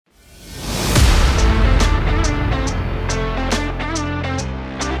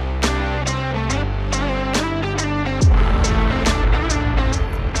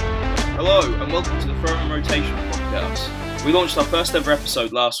We launched our first ever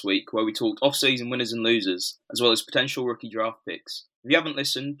episode last week where we talked off-season winners and losers, as well as potential rookie draft picks. If you haven't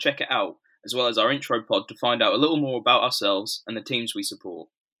listened, check it out, as well as our intro pod to find out a little more about ourselves and the teams we support.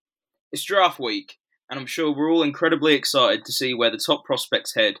 It's draft week, and I'm sure we're all incredibly excited to see where the top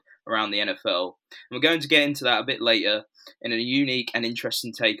prospects head around the NFL, and we're going to get into that a bit later in a unique and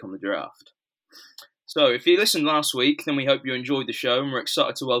interesting take on the draft. So, if you listened last week, then we hope you enjoyed the show, and we're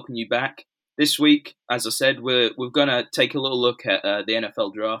excited to welcome you back. This week, as I said, we're going to take a little look at the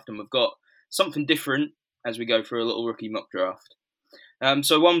NFL draft, and we've got something different as we go through a little rookie mock draft.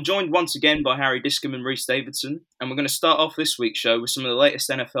 So I'm joined once again by Harry Discom and Reese Davidson, and we're going to start off this week's show with some of the latest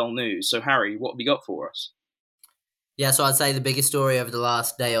NFL news. So Harry, what have you got for us? Yeah, so I'd say the biggest story over the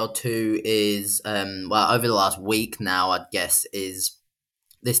last day or two is, over the last week now, I'd guess, is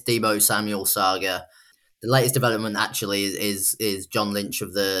this Deebo Samuel saga. The latest development actually is John Lynch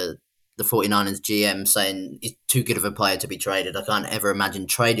of the 49ers GM saying he's too good of a player to be traded. I can't ever imagine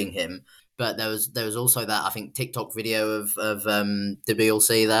trading him. But there was also that, I think, TikTok video of did we all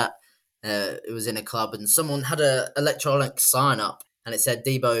see that? It was in a club and someone had an electronic sign up and it said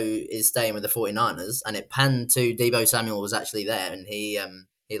Deebo is staying with the 49ers, and it panned to Deebo Samuel was actually there, and he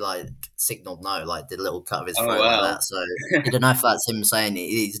like signaled no, like did a little cut of his throat like that. So you don't know if that's him saying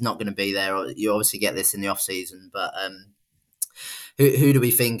he's not going to be there. Or you obviously get this in the off season, but who do we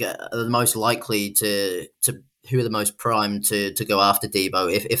think are the most likely to who are the most primed to go after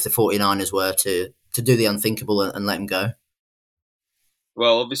Deebo if the 49ers were to do the unthinkable and let him go?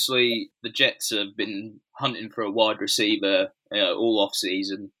 Well, obviously the Jets have been hunting for a wide receiver all off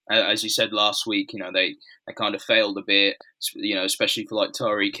season. As you said last week, they kind of failed a bit, especially for like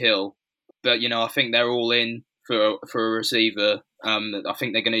Tyreek Hill. But I think they're all in for a receiver. I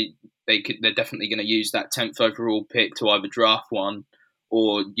think they're definitely gonna use that 10th overall pick to either draft one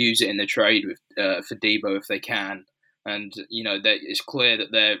or use it in the trade with for Deebo if they can. And it's clear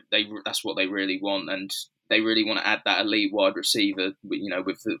that that's what they really want, and they really want to add that elite wide receiver,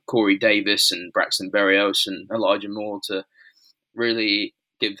 with Corey Davis and Braxton Berrios and Elijah Moore to really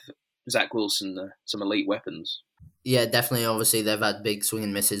give Zach Wilson some elite weapons. Yeah, definitely. Obviously, they've had big swing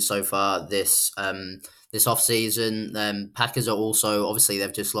and misses so far this off season. Packers are also, obviously,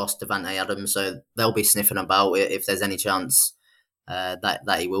 they've just lost Davante Adams, so they'll be sniffing about if there's any chance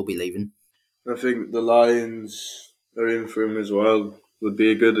that he will be leaving. I think the Lions are in for him as well. Would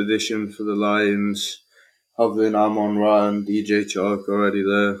be a good addition for the Lions. Having Amon-Ra and DJ Chark already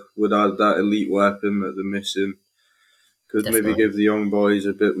there would add that elite weapon that they're missing. Could Definitely. Maybe give the young boys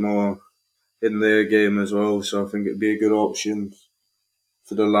a bit more in their game as well. So I think it'd be a good option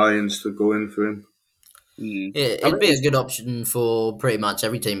for the Lions to go in for him. Yeah, it'd be a good option for pretty much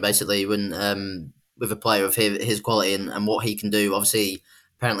every team, basically, when with a player of his quality and what he can do. Obviously,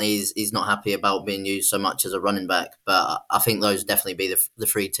 apparently he's not happy about being used so much as a running back, but I think those would definitely be the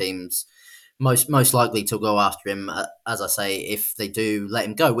three teams most likely to go after him, as I say, if they do let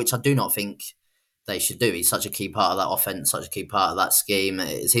him go, which I do not think they should do. He's such a key part of that offense, such a key part of that scheme.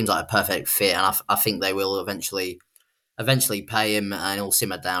 It seems like a perfect fit, and I think they will eventually pay him and he'll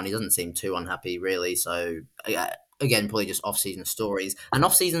simmer down. He doesn't seem too unhappy, really. So, again, probably just off-season stories. An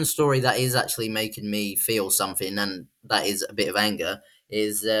off-season story that is actually making me feel something, and that is a bit of anger,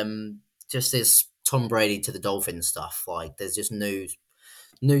 is just this Tom Brady to the Dolphins stuff. Like, there's just new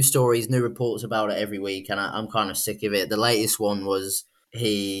stories, new reports about it every week, and I'm kind of sick of it. The latest one was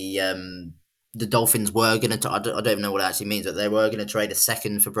the Dolphins were going to, I don't even know what it actually means, but they were going to trade a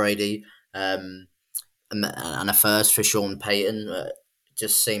second for Brady and a first for Sean Payton. It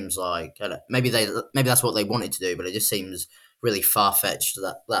just seems like, maybe that's what they wanted to do, but it just seems really far-fetched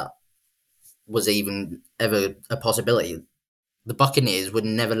that was even ever a possibility. The Buccaneers would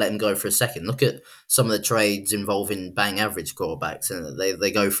never let him go for a second. Look at some of the trades involving bang average quarterbacks, and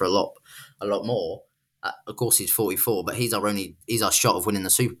they go for a lot more. Of course, he's 44, but he's our shot of winning the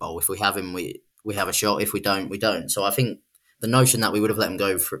Super Bowl. If we have him, we have a shot. If we don't, we don't. So I think the notion that we would have let him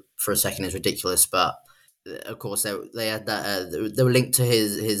go for a second is ridiculous. But of course, they had that. They were linked to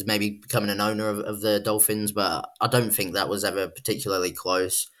his maybe becoming an owner of the Dolphins, but I don't think that was ever particularly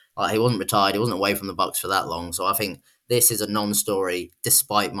close. Like, he wasn't retired. He wasn't away from the Bucs for that long. So I think this is a non-story,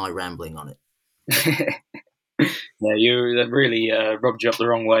 despite my rambling on it. Yeah, you really rubbed you up the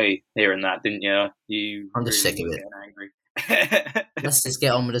wrong way hearing that, didn't you? I'm just sick of it. Angry. Let's just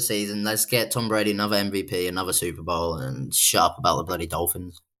get on with the season. Let's get Tom Brady another MVP, another Super Bowl, and shut up about the bloody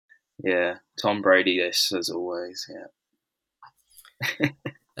Dolphins. Yeah, Tom Brady, this as always.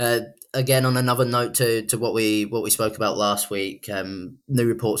 Yeah. again, on another note to what we spoke about last week, new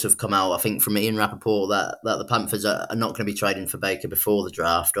reports have come out, I think, from Ian Rappaport that the Panthers are not going to be trading for Baker before the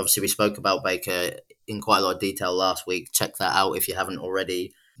draft. Obviously, we spoke about Baker in quite a lot of detail last week. Check that out if you haven't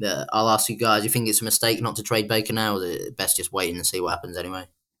already. I'll ask you guys, do you think it's a mistake not to trade Baker now, or is it best just waiting and see what happens anyway?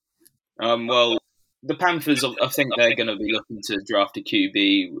 Well, the Panthers, I think they're going to be looking to draft a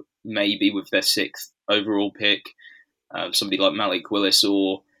QB, maybe with their 6th overall pick, somebody like Malik Willis,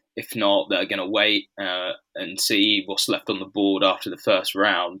 or if not, they're going to wait and see what's left on the board after the first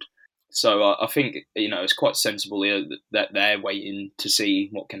round. So I think it's quite sensible here that they're waiting to see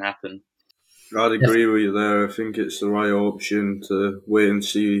what can happen. I'd agree with you there. I think it's the right option to wait and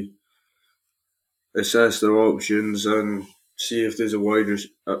see, assess their options, and see if there's a quarterback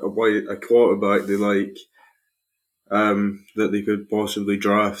they like that they could possibly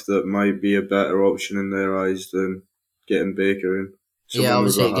draft that might be a better option in their eyes than getting Baker in.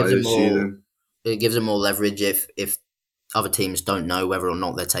 Obviously it gives them more leverage if other teams don't know whether or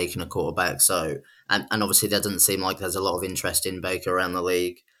not they're taking a quarterback. So and obviously there doesn't seem like there's a lot of interest in Baker around the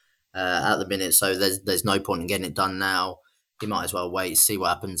league at the minute. So there's no point in getting it done now. You might as well wait, see what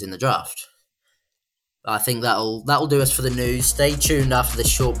happens in the draft. I think that'll do us for the news. Stay tuned after this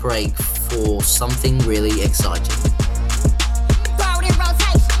short break for something really exciting.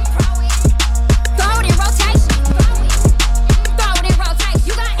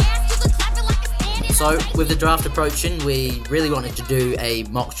 So, with the draft approaching, we really wanted to do a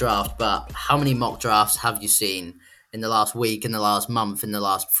mock draft, but how many mock drafts have you seen in the last week, in the last month, in the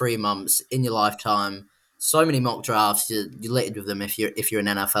last 3 months, in your lifetime? So many mock drafts, you're littered with them if you're an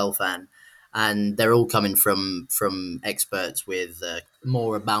NFL fan. And they're all coming from experts with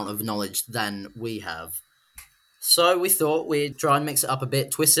more amount of knowledge than we have. So we thought we'd try and mix it up a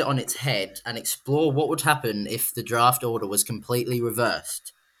bit, twist it on its head, and explore what would happen if the draft order was completely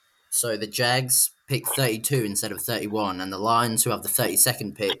reversed. So the Jags pick 32 instead of 31, and the Lions, who have the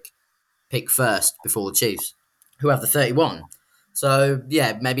 32nd pick first before the Chiefs, who have the 31. So,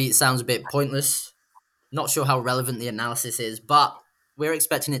 yeah, maybe it sounds a bit pointless. Not sure how relevant the analysis is, but we're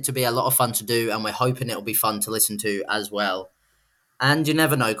expecting it to be a lot of fun to do, and we're hoping it'll be fun to listen to as well. And you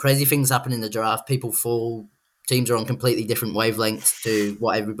never know, crazy things happen in the draft. People fall. Teams are on completely different wavelengths to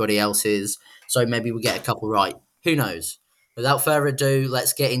what everybody else is. So maybe we get a couple right. Who knows? Without further ado,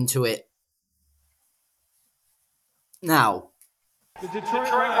 let's get into it. Now, the Detroit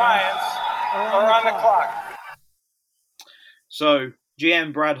Lions are on the clock. So,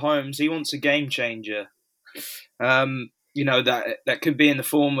 GM Brad Holmes, he wants a game changer. That could be in the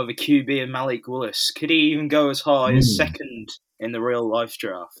form of a QB and Malik Willis. Could he even go as high as 2nd in the real life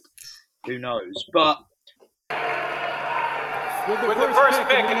draft? Who knows? But with the first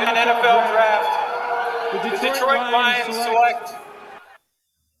pick in the NFL draft, the Detroit Lions select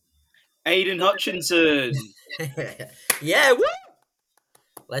Aiden Hutchinson. Yeah, woo!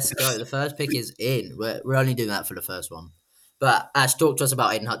 Let's go. The first pick is in. We're only doing that for the first one. But Ash, talk to us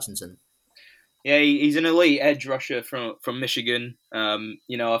about Aiden Hutchinson. Yeah, he's an elite edge rusher from Michigan.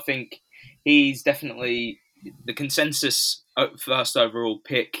 I think he's definitely the consensus first overall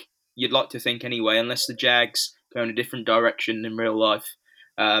pick. You'd like to think anyway, unless the Jags go in a different direction in real life.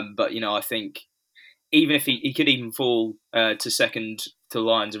 But I think even if he could even fall to 2nd to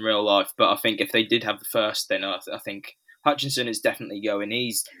Lions in real life, but I think if they did have the first, then I think Hutchinson is definitely going.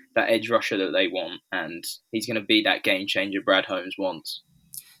 He's that edge rusher that they want, and he's going to be that game changer Brad Holmes wants.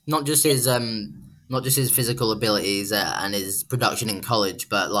 Not just his physical abilities and his production in college,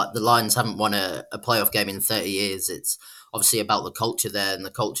 but like the Lions haven't won a playoff game in 30 years. It's obviously about the culture there, and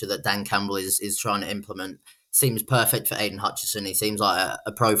the culture that Dan Campbell is trying to implement seems perfect for Aiden Hutchinson. He seems like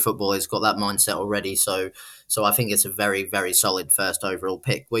a pro footballer. He's got that mindset already. So I think it's a very, very solid first overall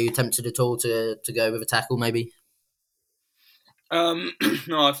pick. Were you tempted at all to go with a tackle maybe? No,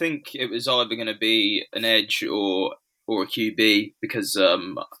 I think it was either going to be an edge or a QB, because I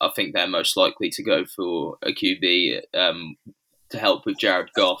think they're most likely to go for a QB to help with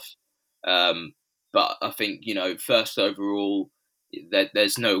Jared Goff. But I think, first overall,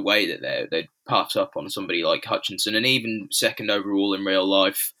 there's no way that they'd pass up on somebody like Hutchinson. And even 2nd overall in real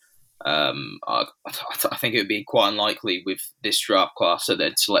life, I think it would be quite unlikely with this draft class that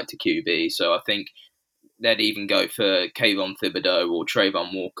they'd select a QB. So I think they'd even go for Kayvon Thibodeau or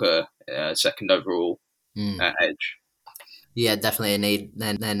Trayvon Walker, 2nd overall edge. Yeah, definitely.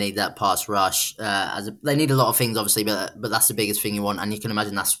 They need that pass rush. They need a lot of things, obviously, but that's the biggest thing you want, and you can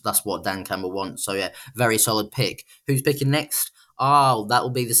imagine that's what Dan Campbell wants. So yeah, very solid pick. Who's picking next? Oh, that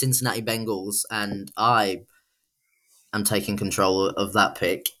will be the Cincinnati Bengals, and I am taking control of that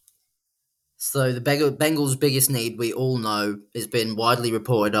pick. So the Bengals' biggest need, we all know, has been widely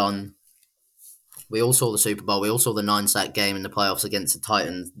reported on, We all saw the Super Bowl. We all saw the 9-sack game in the playoffs against the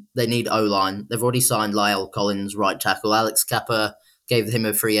Titans. They need O-line. They've already signed Lyle Collins, right tackle. Alex Kappa gave him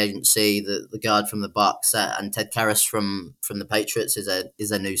a free agency. The guard from the Bucks and Ted Karras from the Patriots is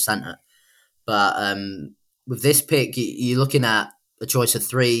their new center. But with this pick, you're looking at a choice of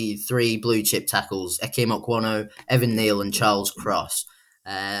three blue chip tackles: Ekim Okwono, Evan Neal, and Charles Cross.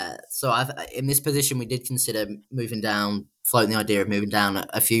 So in this position, we did consider moving down, floating the idea of moving down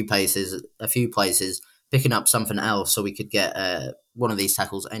a few places, picking up something else so we could get one of these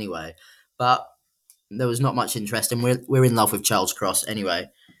tackles anyway. But there was not much interest, and we're in love with Charles Cross anyway.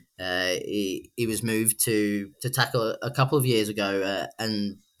 He was moved to tackle a couple of years ago,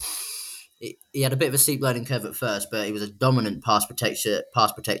 and he had a bit of a steep learning curve at first, but he was a dominant pass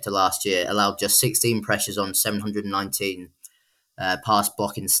protector last year. Allowed just 16 pressures on 719 pass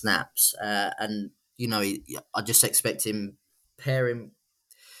blocking snaps, and I just expect him pairing.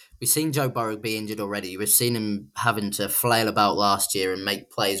 We've seen Joe Burrow be injured already. We've seen him having to flail about last year and make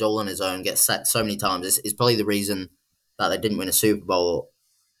plays all on his own, get sacked so many times. It's probably the reason that they didn't win a Super Bowl,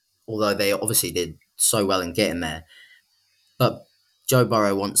 although they obviously did so well in getting there. But Joe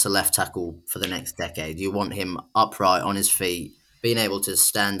Burrow wants a left tackle for the next decade. You want him upright on his feet, being able to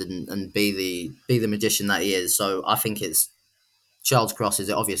stand and be the magician that he is. So I think it's Charles Cross is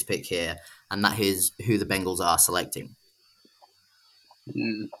the obvious pick here, and that is who the Bengals are selecting.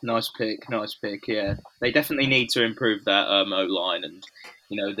 Nice pick. Yeah, they definitely need to improve that O-line, and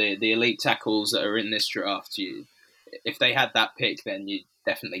the elite tackles that are in this draft. If they had that pick, then you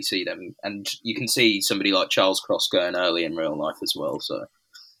definitely see them, and you can see somebody like Charles Cross going early in real life as well. So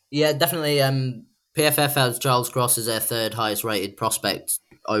yeah, definitely. PFF has Charles Cross as their third highest rated prospect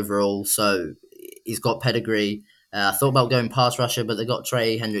overall, so he's got pedigree. I thought about going pass rusher, but they got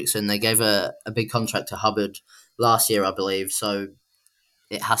Trey Hendrickson. They gave a big contract to Hubbard last year, I believe, so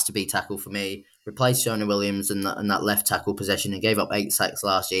it has to be tackle for me. Replace Jonah Williams in that left tackle position. He gave up 8 sacks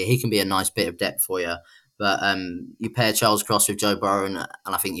last year. He can be a nice bit of depth for you. But you pair Charles Cross with Joe Burrow, and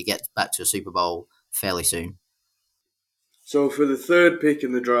I think you get back to a Super Bowl fairly soon. So for the third pick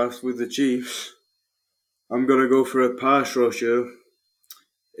in the draft with the Chiefs, I'm going to go for a pass rusher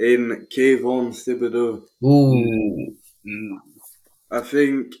in Kayvon Thibodeaux. Ooh. I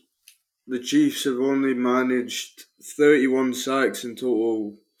think the Chiefs have only managed 31 sacks in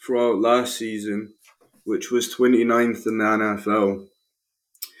total throughout last season, which was 29th in the NFL.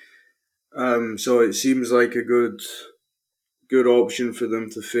 So it seems like a good option for them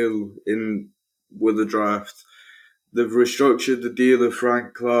to fill in with the draft. They've restructured the deal of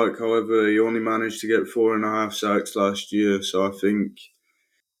Frank Clark, however, he only managed to get 4.5 sacks last year, so I think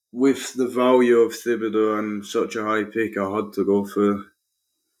with the value of Thibodeaux and such a high pick, I had to go for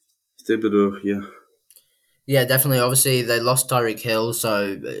Thibodeaux, yeah. Yeah, definitely. Obviously, they lost Tyreek Hill,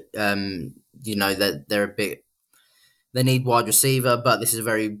 so they're a bit. They need wide receiver, but this is a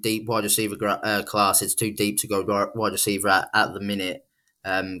very deep wide receiver class. It's too deep to go wide receiver at the minute.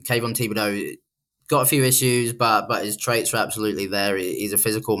 Kayvon Thibodeaux got a few issues, but his traits are absolutely there. He's a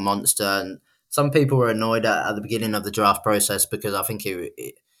physical monster, and some people were annoyed at the beginning of the draft process because I think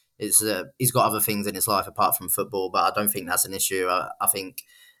he's got other things in his life apart from football, but I don't think that's an issue. I think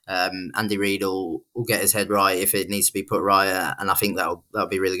Andy Reid will get his head right if it needs to be put right, and I think that'll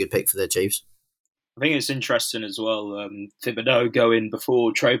be a really good pick for the Chiefs. I think it's interesting as well. Thibodeaux going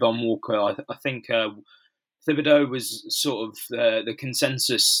before Trayvon Walker. I think Thibodeaux was sort of the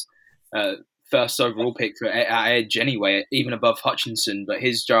consensus first overall pick at edge anyway, even above Hutchinson. But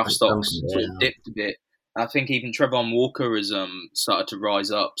his draft stocks sort of dipped a bit. I think even Trayvon Walker has started to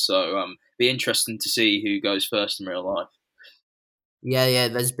rise up. So be interesting to see who goes first in real life. Yeah.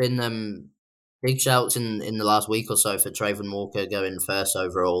 There's been big shouts in the last week or so for Trayvon Walker going first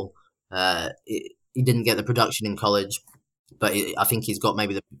overall. He didn't get the production in college, but I think he's got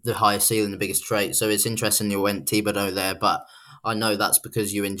maybe the highest ceiling, the biggest trait. So it's interesting you went Thibodeaux there, but I know that's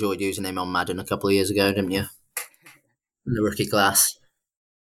because you enjoyed using him on Madden a couple of years ago, didn't you? In the rookie class.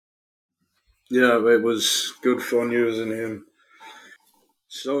 Yeah, it was good fun using him.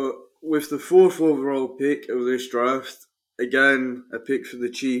 So with the 4th overall pick of this draft, again, a pick for the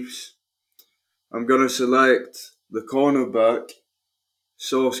Chiefs, I'm going to select the cornerback,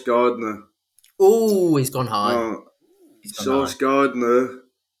 Sauce Gardner. Oh, he's gone high. Sauce Gardner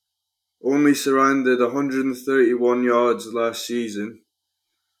only surrendered 131 yards last season.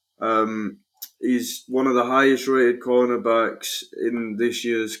 He's one of the highest rated cornerbacks in this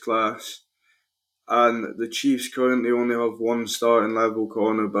year's class. And the Chiefs currently only have one starting level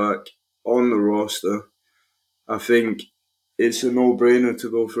cornerback on the roster. I think it's a no-brainer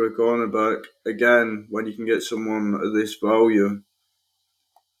to go for a cornerback. Again, when you can get someone of this value,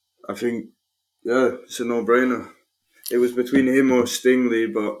 I think Yeah, it's a no-brainer. It was between him or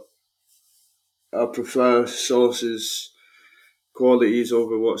Stingley, but I prefer Sauce's qualities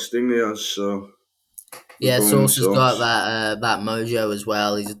over what Stingley has, so we're Yeah, going with Sauce has got Sauce. that mojo as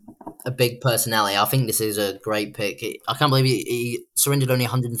well. He's a big personality. I think this is a great pick. I can't believe he surrendered only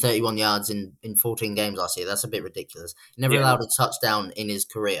 131 yards in 14 games last year. That's a bit ridiculous. He never Yeah. allowed a touchdown in his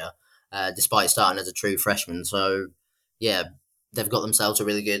career, despite starting as a true freshman. So, yeah, they've got themselves a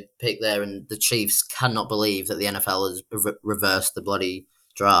really good pick there, and the Chiefs cannot believe that the NFL has reversed the bloody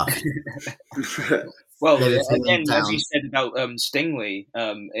draft. Well, They were feeling again, as you down. said about Stingley,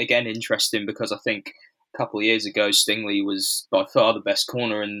 again, interesting because I think a couple of years ago, Stingley was by far the best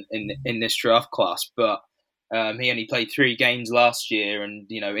corner in this draft class, but he only played 3 games last year,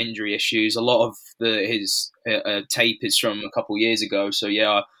 and injury issues. A lot of his tape is from a couple of years ago, so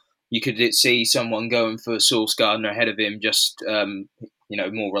yeah, you could see someone going for Sauce Gardner ahead of him, just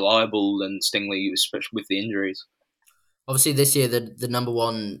more reliable than Stingley, especially with the injuries. Obviously, this year the number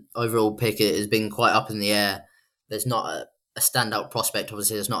one overall pick has been quite up in the air. There's not a standout prospect.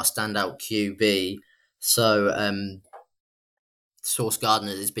 Obviously, there's not a standout QB. So, Sauce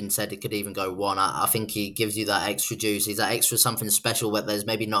Gardner has been said it could even go one. I think he gives you that extra juice. He's that extra something special, but there's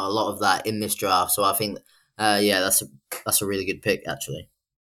maybe not a lot of that in this draft. So I think, yeah, that's a really good pick actually.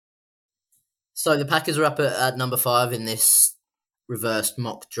 So the Packers are up at number 5 in this reversed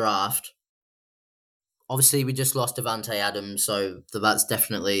mock draft. Obviously, we just lost Davante Adams, so that's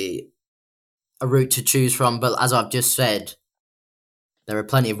definitely a route to choose from. But as I've just said, there are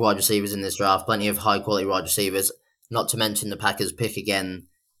plenty of wide receivers in this draft, plenty of high quality wide receivers. Not to mention the Packers pick again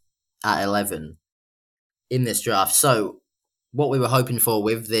at 11 in this draft. So what we were hoping for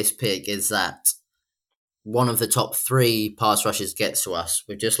with this pick is that one of the top 3 pass rushers gets to us.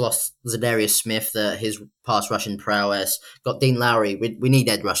 We've just lost Zadarius Smith, his pass rushing prowess. Got Dean Lowry. We need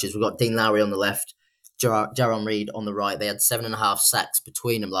edge rushers. We've got Dean Lowry on the left, Jaron Reed on the right. They had 7.5 sacks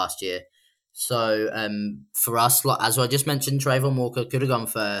between them last year. So for us, as I just mentioned, Trayvon Walker could have gone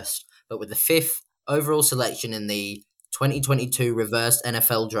first, but with the 5th overall selection in the 2022 reversed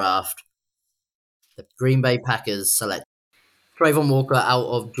NFL draft, the Green Bay Packers select Trayvon Walker out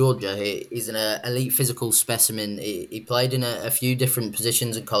of Georgia. He's an elite physical specimen. He played in a few different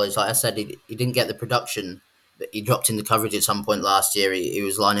positions in college. Like I said, he didn't get the production, but he dropped into coverage at some point last year. He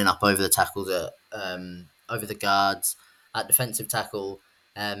was lining up over the tackles, over the guards, at defensive tackle.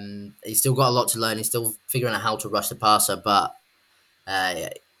 He's still got a lot to learn. He's still figuring out how to rush the passer. But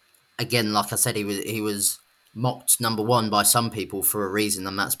again, like I said, he was mocked number 1 by some people for a reason,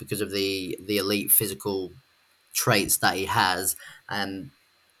 and that's because of the elite physical traits that he has. And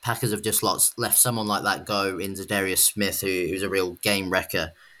Packers have just left someone like that go in Zadarius Smith, who's a real game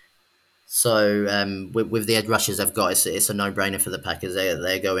wrecker. So with the edge rushers they've got, it's a no-brainer for the Packers.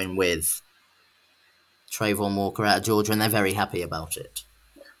 They're going with Trayvon Walker out of Georgia, and they're very happy about it.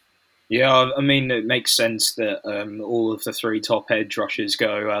 Yeah, I mean, it makes sense that all of the 3 top edge rushers go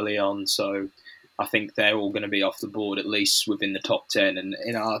early on, so I think they're all going to be off the board at least within the top 10. And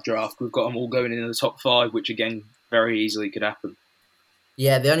in our draft, we've got them all going in the top 5, which again, very easily could happen.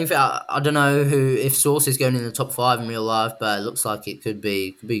 Yeah, the only thing I don't know if Sauce is going in the top 5 in real life, but it looks like it could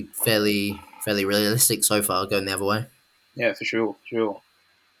be fairly realistic so far, going the other way. Yeah, for sure.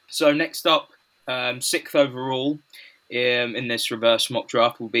 So next up, 6th overall in this reverse mock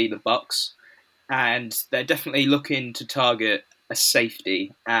draft will be the Bucs, and they're definitely looking to target a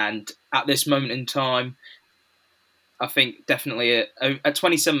safety. And at this moment in time, I think definitely at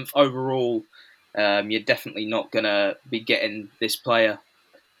 27th overall, you're definitely not going to be getting this player.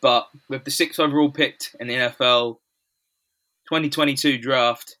 But with the 6th overall picked in the NFL 2022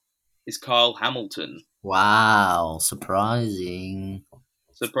 draft is Kyle Hamilton. Wow, surprising.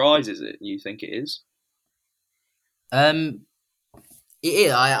 Surprise, is it? You think it is?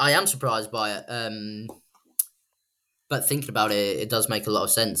 Yeah, I am surprised by it. But thinking about it, it does make a lot of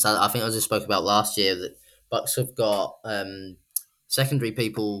sense. I think as I spoke about last year, that Bucks have got secondary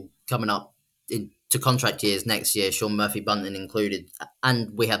people coming up into contract years next year, Sean Murphy-Bunting included,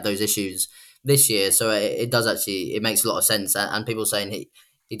 and we have those issues this year. So it does actually, it makes a lot of sense. And people saying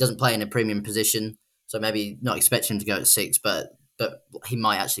he doesn't play in a premium position, so maybe not expecting him to go at 6, but he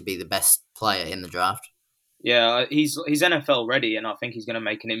might actually be the best player in the draft. Yeah, he's NFL ready, and I think he's going to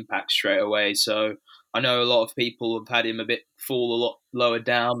make an impact straight away. So I know a lot of people have had him fall a lot lower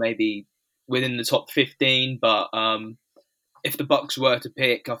down, maybe within the top 15. But if the Bucs were to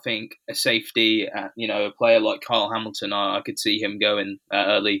pick, I think a safety, a player like Kyle Hamilton, I could see him going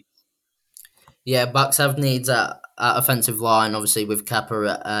early. Yeah, Bucks have needs at offensive line, obviously with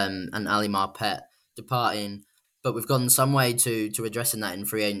Kappa and Ali Marpet departing. but we've gone some way to addressing that in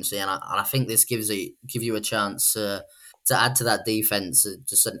free agency, and I think this give you a chance to add to that defense,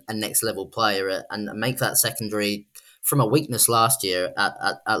 just a next level player, and make that secondary from a weakness last year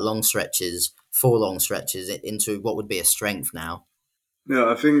at long stretches, 4 long stretches, into what would be a strength now.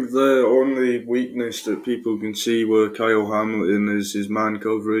 Yeah, I think the only weakness that people can see with Kyle Hamilton is his man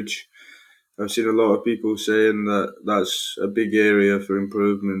coverage. I've seen a lot of people saying that that's a big area for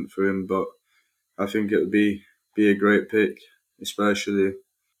improvement for him, but I think it would be a great pick, especially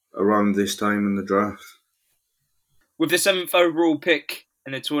around this time in the draft. With the 7th overall pick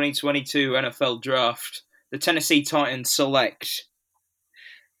in the 2022 NFL Draft, the Tennessee Titans select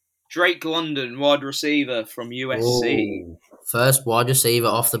Drake London, wide receiver from USC. Ooh, first wide receiver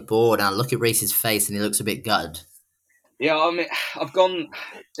off the board, and I look at Reese's face and he looks a bit gutted. Yeah, I mean,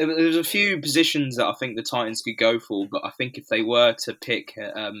 there's a few positions that I think the Titans could go for, but I think if they were to pick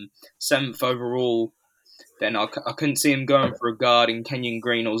 7th overall, then I couldn't see him going for a guard in Kenyon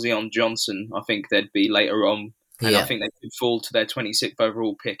Green or Zion Johnson. I think they'd be later on, and I think they could fall to their 26th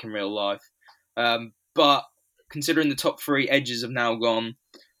overall pick in real life. But considering the top 3 edges have now gone,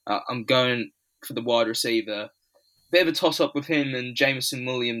 I'm going for the wide receiver. Bit of a toss-up with him and Jameson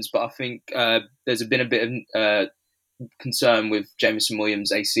Williams, but I think there's been a bit of concern with Jameson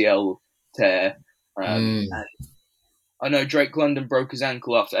Williams' ACL tear. And I know Drake London broke his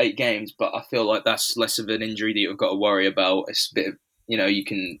ankle after 8 games, but I feel like that's less of an injury that you've got to worry about. It's a bit of, you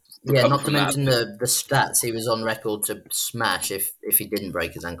can... Yeah, not to mention the stats. He was on record to smash if he didn't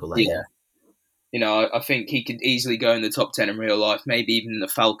break his ankle that year. I think he could easily go in the top 10 in real life, maybe even the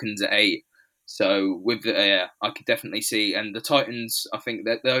Falcons at 8. So I could definitely see. And the Titans, I think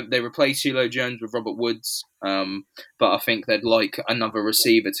that they replace Julio Jones with Robert Woods, but I think they'd like another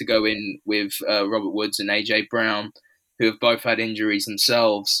receiver to go in with Robert Woods and AJ Brown, who have both had injuries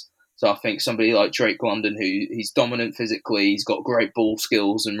themselves. So I think somebody like Drake London, he's dominant physically, he's got great ball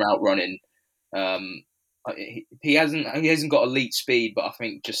skills and route running. He hasn't got elite speed, but I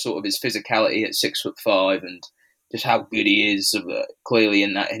think just sort of his physicality at 6'5" and just how good he is, clearly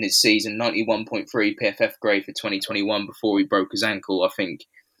in his season, 91.3 PFF grade for 2021 before he broke his ankle. I think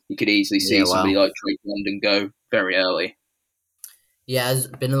you could easily see somebody like Drake London go very early. Yeah, there's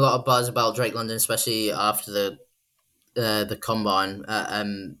been a lot of buzz about Drake London, especially after the combine.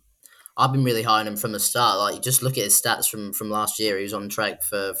 I've been really high on him from the start. Like, just look at his stats from last year. He was on track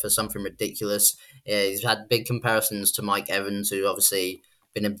for something ridiculous. Yeah, he's had big comparisons to Mike Evans, who obviously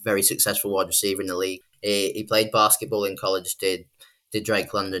been a very successful wide receiver in the league. He played basketball in college, did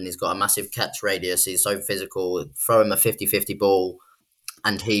Drake London. He's got a massive catch radius. He's so physical. Throw him a 50-50 ball,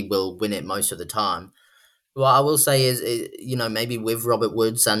 and he will win it most of the time. What I will say is, maybe with Robert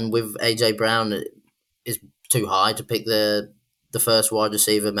Woods and with AJ Brown, it is too high to pick the first wide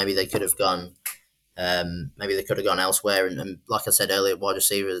receiver. Maybe they could have gone. Maybe they could have gone elsewhere. And like I said earlier, wide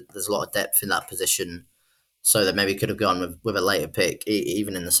receiver, there's a lot of depth in that position, so that maybe could have gone with a later pick,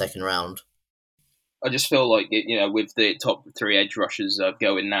 even in the second round. I just feel like with the top 3 edge rushers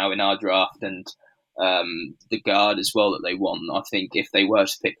going now in our draft and the guard as well that they want, I think if they were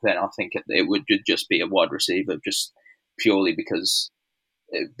to pick then, I think it would just be a wide receiver, just purely because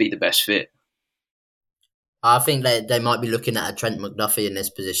it would be the best fit. I think they might be looking at a Trent McDuffie in this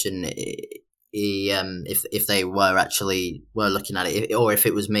position. If they were looking at it, or if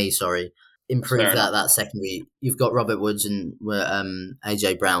it was me, sorry, improve that secondary. You've got Robert Woods and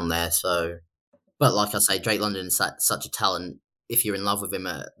AJ Brown there, so. But like I say, Drake London is such a talent. If you're in love with him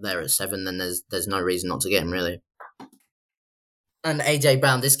there at 7, then there's no reason not to get him, really. And AJ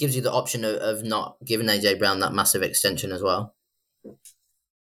Brown, this gives you the option of not giving AJ Brown that massive extension as well.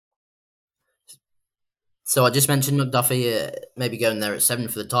 So I just mentioned McDuffie maybe going there at 7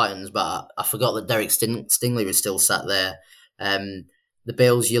 for the Titans, but I forgot that Derek Stingley was still sat there. The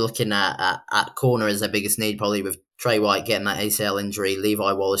Bills, you're looking at corner as their biggest need, probably with Trey White getting that ACL injury.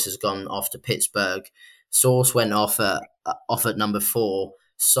 Levi Wallace has gone off to Pittsburgh. Sauce went off at number 4.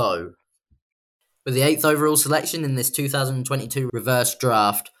 So, with the 8th overall selection in this 2022 reverse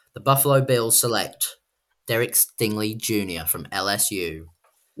draft, the Buffalo Bills select Derek Stingley Jr. from LSU.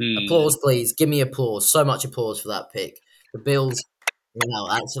 Applause, please. Give me applause. So much applause for that pick. The Bills,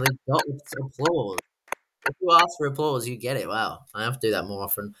 actually got applause. If you ask for applause, you get it. Wow, I have to do that more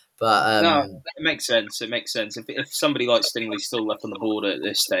often. But no, it makes sense. It makes sense. If somebody like Stingley's still left on the board at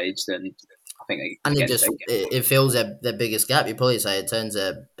this stage, then I think it fills their biggest gap. You probably say it turns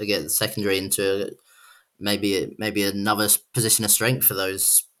again secondary into maybe another position of strength for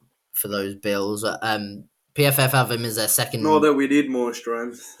those Bills. PFF have him as their second. Not that we need more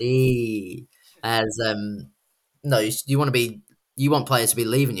strength. No, you want to you want players to be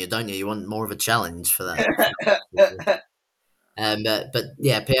leaving you, don't you? You want more of a challenge for that. But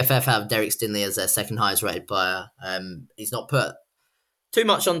yeah, PFF have Derek Stinley as their second highest rated player. He's not put too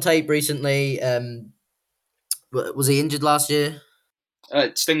much on tape recently. Was he injured last year?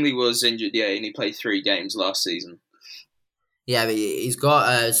 Stingley was injured, yeah, and he played 3 games last season. Yeah, but he's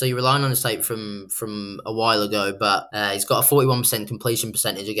got so you're relying on his tape from a while ago, but he's got a 41% completion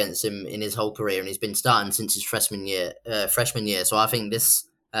percentage against him in his whole career, and he's been starting since his freshman year. So I think this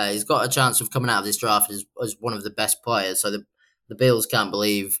he's got a chance of coming out of this draft as one of the best players. So the Bills can't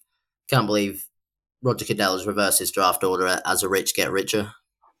believe Roger Goodell has reversed his draft order as a rich get richer.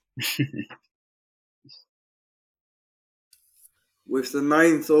 With the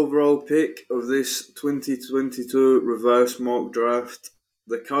 9th overall pick of this 2022 reverse mock draft,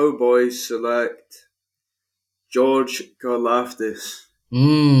 the Cowboys select George Karlaftis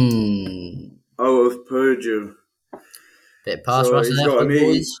out of Purdue. Bit pass rush there for the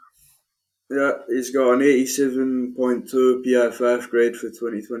boys. Yeah, he's got an 87.2 PFF grade for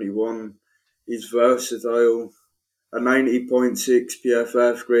 2021. He's versatile. A 90.6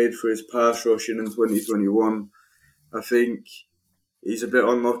 PFF grade for his pass rushing in 2021. I think he's a bit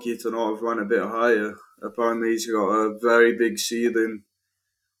unlucky to not have run a bit higher. Apparently, he's got a very big ceiling.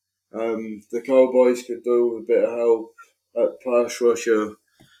 The Cowboys could do with a bit of help at pass rusher.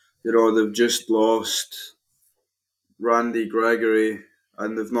 They've just lost Randy Gregory,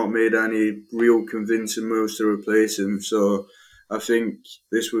 and they've not made any real convincing moves to replace him. So I think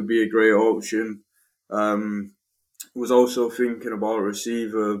this would be a great option. Was also thinking about a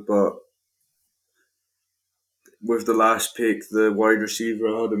receiver, but with the last pick, the wide receiver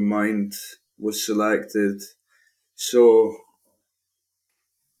I had in mind was selected. So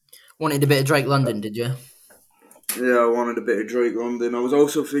wanted a bit of Drake London, did you? Yeah, I wanted a bit of Drake London. I was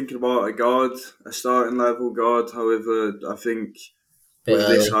also thinking about a starting level guard. However, I think with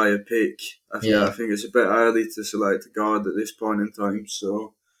this higher pick, I think it's a bit early to select a guard at this point in time.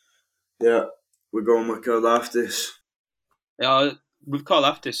 So, yeah, we're going with Karlaftis. Yeah, with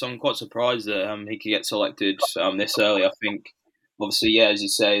Karlaftis, I'm quite surprised that he could get selected this early. I think, obviously, yeah, as you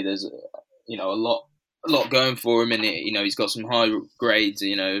say, there's a lot going for him, and he's got some high grades,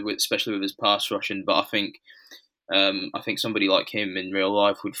 especially with his pass rushing. But I think somebody like him in real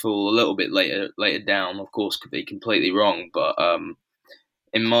life would fall a little bit later down. Of course, could be completely wrong, but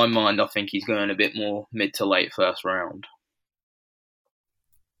in my mind, I think he's going a bit more mid to late first round.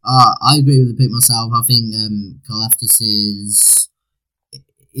 I agree with the pick myself. I think Karlaftis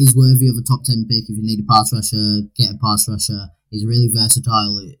is worthy of a top 10 pick. If you need a pass rusher, get a pass rusher. He's really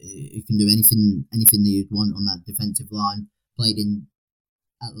versatile. He can do anything that you'd want on that defensive line. Played in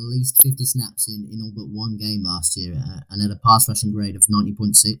at least 50 snaps in all but one game last year, and had a pass rushing grade of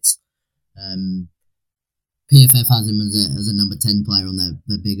 90.6. PFF has him as a number 10 player on their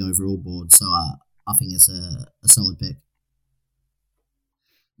big overall board, so I think it's a solid pick.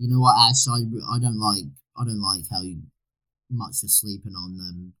 You know what, Ash? I don't like how much you're sleeping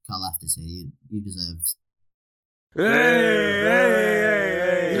on Karlaftis here. You deserve.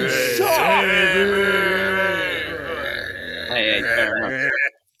 Hey,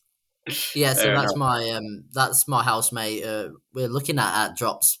 yeah, so that's my housemate. We're looking at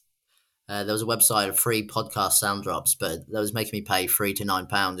drops. There was a website of free podcast sound drops, but that was making me pay £3 to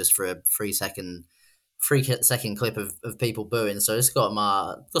 £9 just for a 3 second clip of people booing. So it's got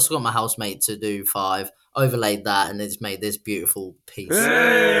my housemate to do 5, overlaid that, and it's made this beautiful piece.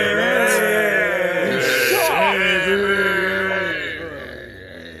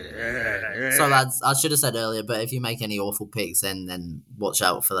 So lads, I should have said earlier, but if you make any awful picks, then watch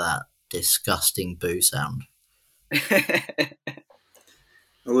out for that disgusting boo sound. I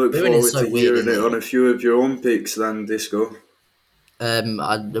look forward to hearing it on a few of your own picks then, Disco.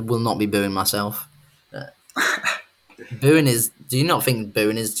 I will not be booing myself. Booing is... Do you not think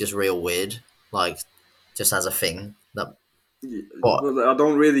booing is just real weird? Like, just as a thing? Well, I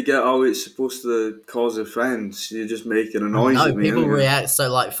don't really get how it's supposed to cause offence. You're just making a noise at me. People react.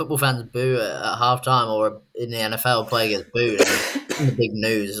 So, like, football fans boo at halftime, or in the NFL, player gets booed. And the big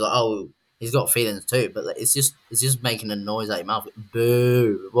news is like, oh, he's got feelings too. But it's just making a noise out your mouth.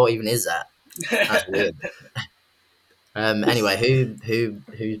 Boo! What even is that? That's weird. Anyway, whose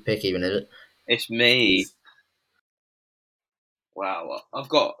pick even is it? It's me. Wow, I've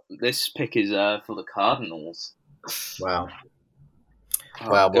got this pick is for the Cardinals. Wow.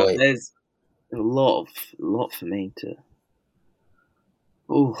 Wow, boy. There's a lot for me to.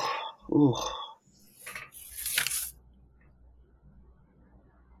 Ooh.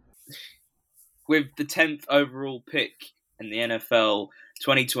 With the 10th overall pick in the NFL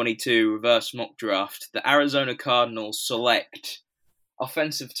 2022 reverse mock draft, the Arizona Cardinals select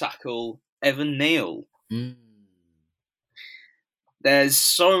offensive tackle Evan Neal. Mm. There's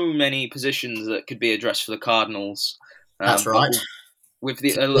so many positions that could be addressed for the Cardinals. That's right. With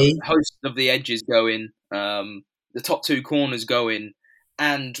the host of the edges going, the top 2 corners going,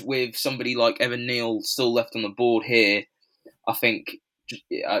 and with somebody like Evan Neal still left on the board here, I think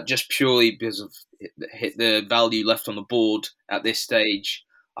just purely because of the value left on the board at this stage,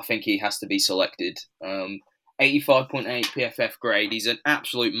 I think he has to be selected. 85.8 PFF grade. He's an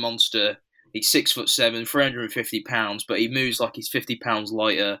absolute monster. He's 6'7", 350 pounds, but he moves like he's 50 pounds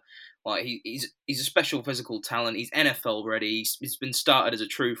lighter. Like he's a special physical talent. He's NFL ready. He's been started as a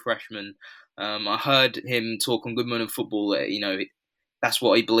true freshman. I heard him talk on Good Morning Football that that's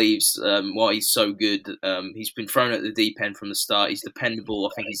what he believes. Why he's so good. He's been thrown at the deep end from the start. He's dependable. I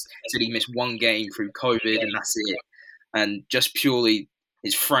think he said he missed one game through COVID, and that's it. And just purely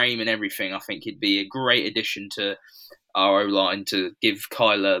his frame and everything, I think he'd be a great addition to our O-line to give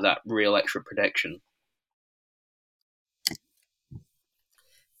Kyler that real extra protection.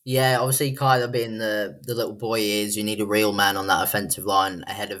 Yeah, obviously Kyler being the little boy he is, you need a real man on that offensive line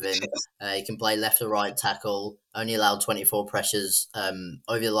ahead of him. He can play left or right tackle, only allowed 24 pressures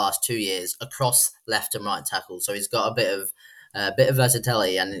over the last 2 years across left and right tackle. So he's got a bit of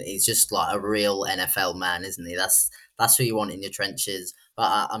versatility, and he's just like a real NFL man, isn't he? That's who you want in your trenches.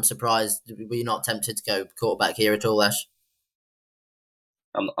 But I'm surprised, were you not tempted to go quarterback here at all, Ash?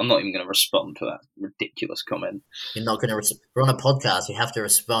 I'm not even going to respond to that ridiculous comment. You're not going to. We're on a podcast. You have to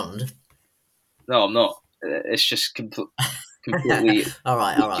respond. No, I'm not. It's just completely. all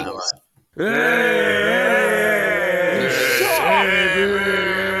right.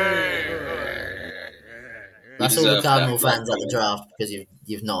 That's all the Cardinal fans at the draft because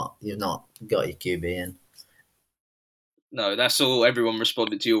you've not got your QB in. No, that's all. Everyone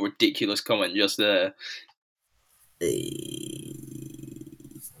responded to your ridiculous comment just there.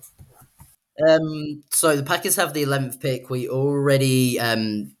 So the Packers have the 11th pick. We already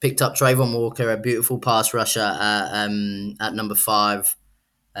picked up Trayvon Walker, a beautiful pass rusher at number 5.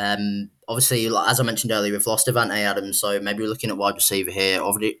 Obviously, as I mentioned earlier, we've lost Davante Adams, so maybe we're looking at wide receiver here.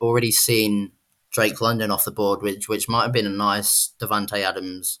 Already seen Drake London off the board, which might have been a nice Davante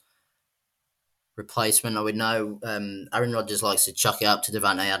Adams replacement. I would know Aaron Rodgers likes to chuck it up to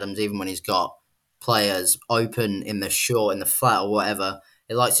Davante Adams, even when he's got players open in the short, in the flat, or whatever.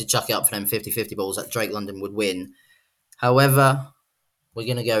 He likes to chuck it up for them 50-50 balls that Drake London would win. However, we're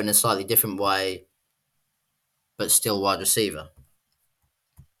going to go in a slightly different way, but still wide receiver.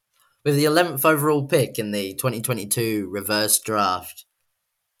 With the 11th overall pick in the 2022 reverse draft,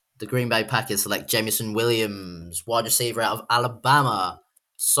 the Green Bay Packers select Jameson Williams, wide receiver out of Alabama.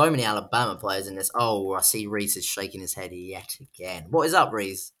 So many Alabama players in this. Oh, I see Reese is shaking his head yet again. What is up,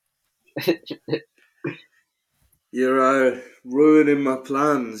 Reese? You're ruining my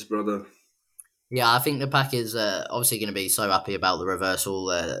plans, brother. Yeah, I think the Packers are obviously going to be so happy about the reversal.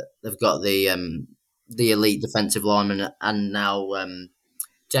 They've got the elite defensive lineman and now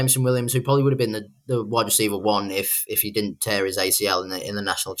Jameson Williams, who probably would have been the wide receiver 1 if he didn't tear his ACL in the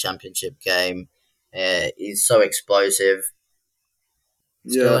national championship game. He's so explosive.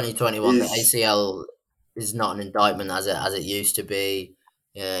 Still only 21. The ACL is not an indictment as it used to be.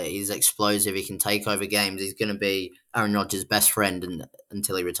 He's explosive. He can take over games. He's going to be Aaron Rodgers' best friend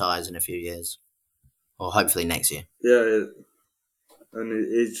until he retires in a few years, or hopefully next year. Yeah,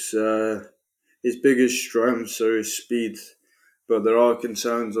 and his biggest strengths are his speed, but there are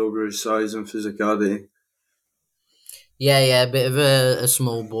concerns over his size and physicality. Yeah, a bit of a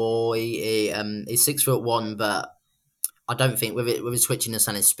small boy. He's 6'1", but I don't think with his twitchiness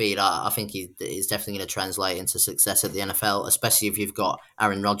and his speed, I think he's definitely going to translate into success at the NFL, especially if you've got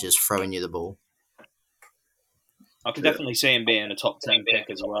Aaron Rodgers throwing you the ball. I can definitely see him being a top 10 pick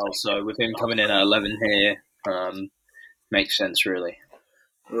as well. So with him coming in at 11 here, makes sense really.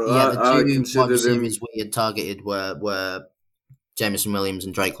 Well, the two wide receivers we had targeted were Jameson Williams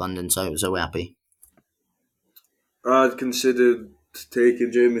and Drake London, so we're happy. I'd considered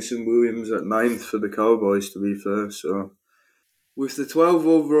taking Jameson Williams at 9th for the Cowboys, to be fair. So, with the 12th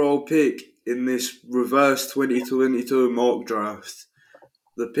overall pick in this reverse 2022 mock draft,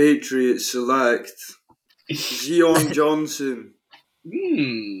 the Patriots select Zion Johnson.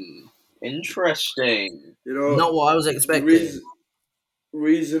 Interesting. Not what I was expecting.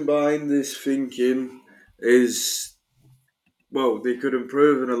 Reason behind this thinking is, well, they could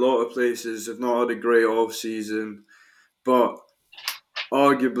improve in a lot of places. They've not had a great off-season, but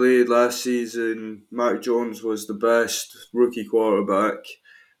arguably last season, Mac Jones was the best rookie quarterback.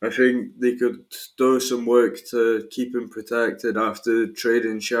 I think they could do some work to keep him protected after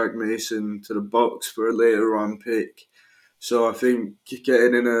trading Shaq Mason to the Bucs for a later round pick. So I think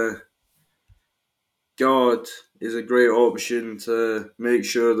getting in a guard is a great option to make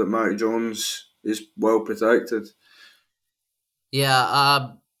sure that Mac Jones is well protected. Yeah,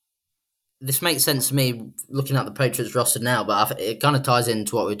 this makes sense to me looking at the Patriots roster now, but it kind of ties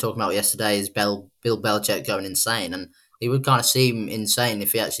into what we were talking about yesterday is Bill Belichick going insane, and he would kind of seem insane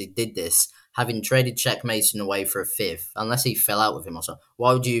if he actually did this, having traded Shaq Mason away for a fifth, unless he fell out with him or something.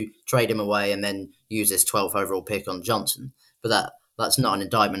 Why would you trade him away and then use this 12th overall pick on Johnson? But that's not an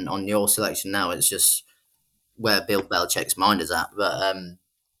indictment on your selection now. It's just where Bill Belichick's mind is at. But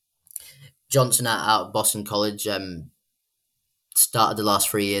Johnson out of Boston College started the last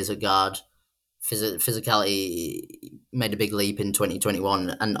 3 years at guard. Physicality made a big leap in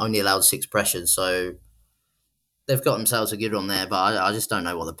 2021 and only allowed 6 pressures. So they've got themselves a good one there, but I just don't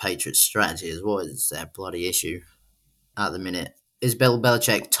know what the Patriots' strategy is. What is their bloody issue at the minute? Is Bill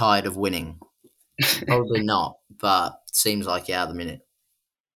Belichick tired of winning? Probably not, but seems like it at the minute.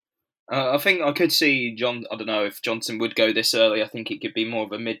 I think I could see I don't know if Johnson would go this early. I think it could be more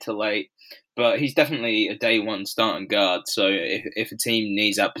of a mid to late. But he's definitely a day one starting guard. So if a team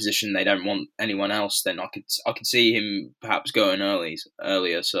needs that position, they don't want anyone else, then I could see him perhaps going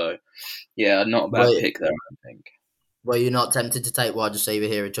earlier. So yeah, not a bad pick there, I think. Were you not tempted to take wide receiver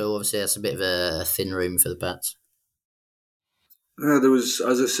here at all? Obviously, that's a bit of a thin room for the Pats. There was,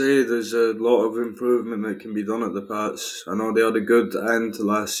 as I say, there's a lot of improvement that can be done at the Pats. I know they had a good end to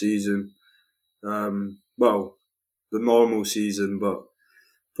last season. Well, the normal season, but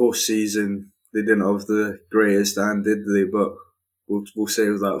post-season they didn't have the greatest end, did they? But we'll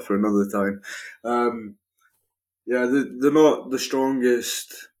save that for another time. Yeah, they're not the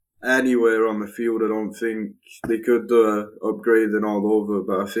strongest anywhere on the field. I don't think they could do upgrading all over,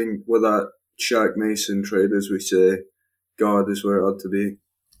 but I think with that Shaq Mason trade, as we say, guard is where it had to be.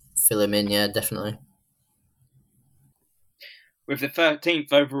 Fill him in, yeah, definitely. With the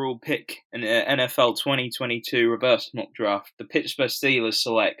 13th overall pick in the NFL 2022 reverse mock draft, the Pittsburgh Steelers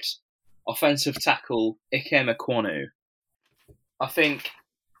select offensive tackle Ikem Ekwonu. I think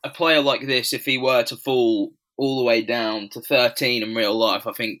a player like this, if he were to fall all the way down to 13 in real life,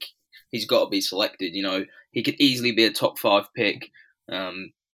 I think he's got to be selected. You know, he could easily be a top 5 pick.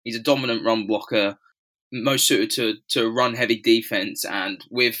 He's a dominant run blocker, most suited to a run-heavy defense, and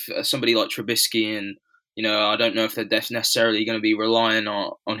with somebody like Trubisky, and I don't know if they're necessarily going to be relying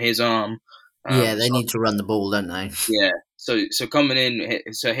on his arm. Yeah, they need to run the ball, don't they? Yeah. So coming in,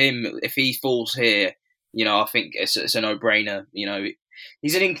 so him, if he falls here, I think it's a no-brainer.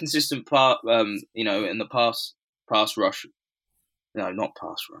 He's an inconsistent part. In the pass rush. No, not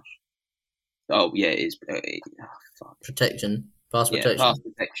pass rush. Oh yeah, it is. Protection, pass protection. Pass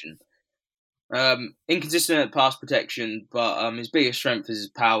protection. Inconsistent at pass protection, but his biggest strength is his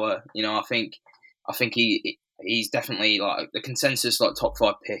power. I think he's definitely like the consensus like top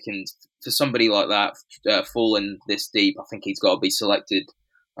 5 pick, and for somebody like that falling this deep, I think he's got to be selected.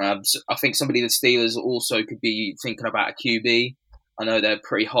 So I think somebody the Steelers also could be thinking about a QB. I know they're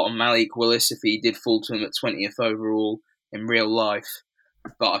pretty hot on Malik Willis if he did fall to him at 20th overall in real life,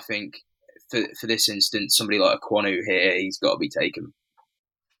 but I think for this instance, somebody like Ekwonu here, he's got to be taken.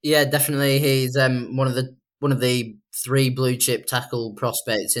 Yeah, definitely. He's one of the 3 blue chip tackle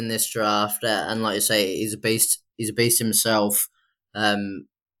prospects in this draft, and like you say, he's a beast. He's a beast himself. I'm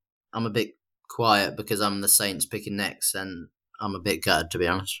a bit quiet because I'm the Saints picking next, and I'm a bit gutted, to be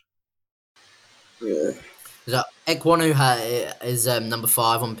honest. Yeah. Ekwonu is number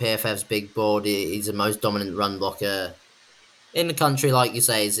 5 on PFF's big board. He's the most dominant run blocker in the country, like you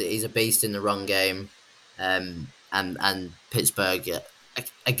say. He's a beast in the run game, and Pittsburgh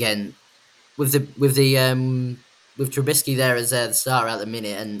again with Trubisky there as the starter at the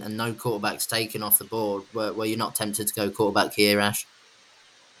minute, and no quarterbacks taken off the board. Were you not tempted to go quarterback here, Ash?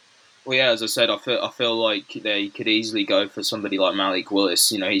 Well, yeah, as I said, I feel like they could easily go for somebody like Malik Willis.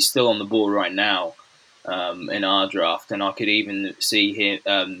 He's still on the board right now in our draft, and I could even see him,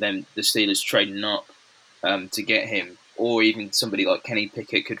 the Steelers trading up to get him, or even somebody like Kenny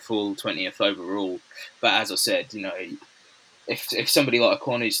Pickett could fall 20th overall. But as I said, if somebody like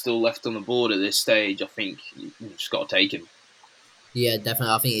Ekwonu is still left on the board at this stage, I think you've just got to take him. Yeah,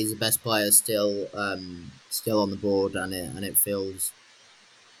 definitely. I think he's the best player still on the board, and it fills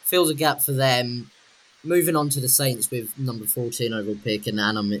a gap for them. Moving on to the Saints with number 14 overall pick, and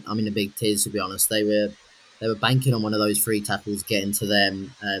I'm in a big tears, to be honest. They were banking on one of those 3 tackles getting to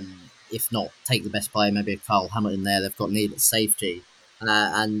them. If not, take the best player, maybe a Kyle Hamilton there. They've got need at safety,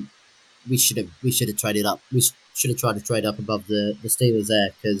 and we should have traded up. We should have tried to trade up above the Steelers there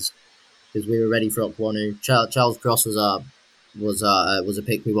because we were ready for Ekwonu. Charles Cross was a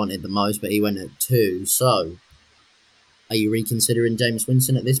pick we wanted the most, but he went at 2. So are you reconsidering Jameis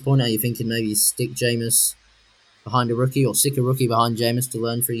Winston at this point? Are you thinking maybe stick Jameis behind a rookie or stick a rookie behind Jameis to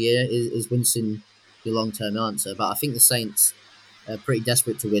learn for a year? Is Winston your long-term answer? But I think the Saints are pretty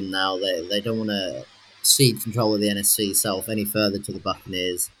desperate to win now. They don't want to cede control of the NFC South any further to the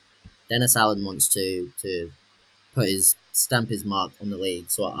Buccaneers. Dennis Allen wants to stamp his mark on the league,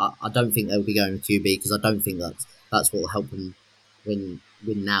 so I don't think they'll be going with QB because I don't think that's what will help them win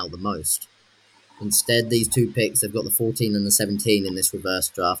now the most. Instead, these two picks, they've got the 14 and the 17 in this reverse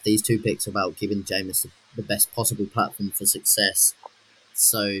draft. These two picks are about giving Jameis the best possible platform for success.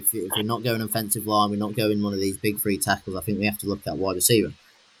 So if we're not going offensive line, we're not going one of these big three tackles, I think we have to look at wide receiver.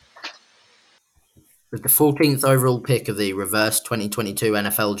 With the 14th overall pick of the reverse 2022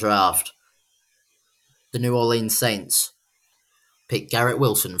 NFL draft, the New Orleans Saints pick Garrett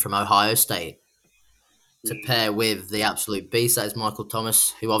Wilson from Ohio State to pair with the absolute beast that is Michael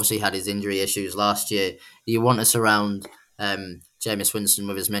Thomas, who obviously had his injury issues last year. You want to surround Jameis Winston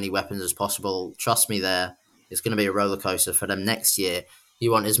with as many weapons as possible. Trust me there. It's going to be a roller coaster for them next year.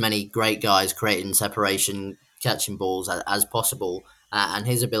 You want as many great guys creating separation, catching balls as possible. And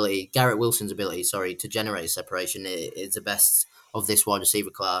his ability, Garrett Wilson's ability, to generate separation is the best of this wide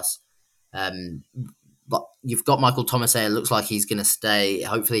receiver class. But you've got Michael Thomas there. It looks like he's going to stay.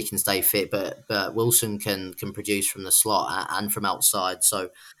 Hopefully he can stay fit, but Wilson can produce from the slot and from outside. So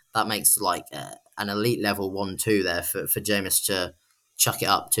that makes like an elite level 1-2 there for Jameis to chuck it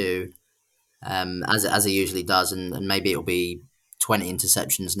up to as he usually does. And maybe it'll be 20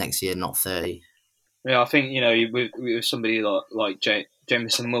 interceptions next year, not 30. Yeah, I think, with somebody like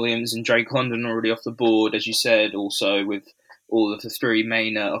Jameson Williams and Drake London already off the board, as you said, also with all of the three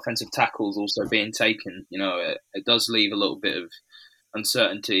main offensive tackles also being taken, it does leave a little bit of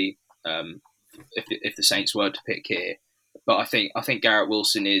uncertainty if the Saints were to pick here. But I think Garrett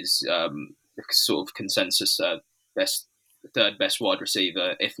Wilson is the sort of consensus third best wide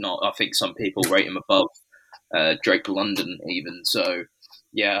receiver. If not, I think some people rate him above Drake London even. So,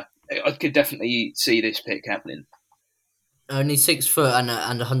 yeah, I could definitely see this pick happening. Only 6 foot and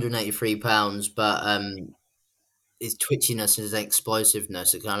 183 pounds, but his twitchiness and his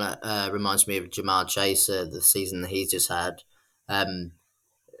explosiveness, it kind of reminds me of Jamar Chase the season that he's just had.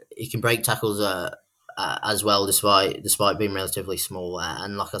 He can break tackles as well, despite being relatively small.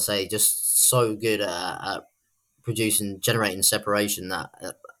 And like I say, just so good at generating separation.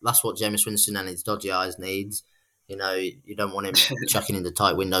 That's what Jameis Winston and his dodgy eyes needs. You don't want him chucking into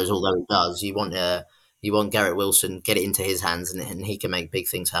tight windows, although he does. You want Garrett Wilson, get it into his hands, and he can make big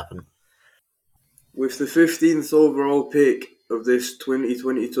things happen. With the 15th overall pick of this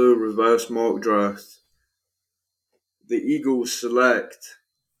 2022 reverse mock draft, the Eagles select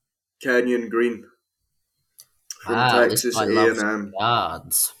Kenyon Green from Texas A&M.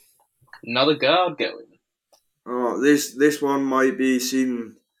 Guards. Another guard going. Oh, this one might be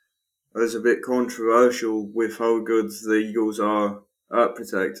seen as a bit controversial with how good the Eagles are at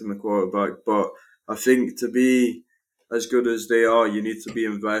protecting the quarterback, but I think to be as good as they are, you need to be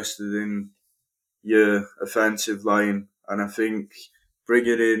invested in your offensive line, and I think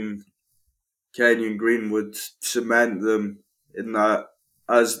bringing in Kenyon Green would cement them in that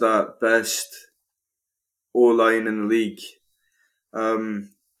as that best O-line in the league.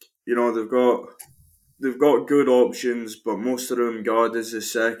 They've got good options, but most of them guard is a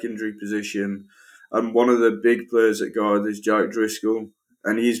secondary position, and one of the big players at guard is Jack Driscoll,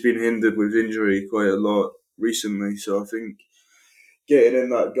 and he's been hindered with injury quite a lot recently, so I think getting in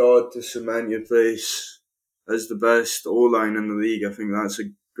that guard to cement your place as the best O-line in the league, I think that's a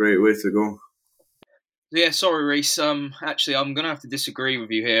great way to go. Yeah, sorry, Reese. Actually, I'm going to have to disagree with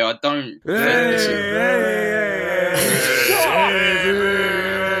you here. I don't.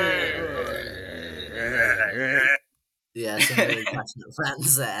 Yeah, some really passionate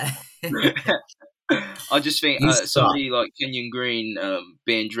fans there. I just think somebody like Kenyon Green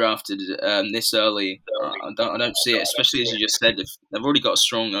being drafted this early, I don't see it. Especially as you just said, if they've already got a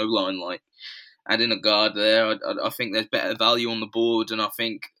strong O-line, like adding a guard there, I think there's better value on the board, and I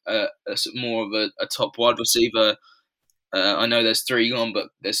think more of a top wide receiver. I know there's 3 gone, but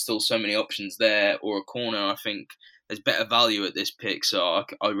there's still so many options there, or a corner. I think there's better value at this pick, so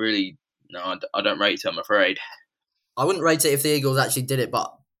I really I don't rate it, I'm afraid. I wouldn't rate it if the Eagles actually did it, but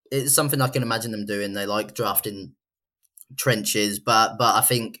it's something I can imagine them doing. They like drafting trenches, but I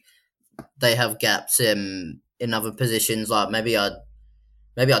think they have gaps in other positions. Like maybe I'd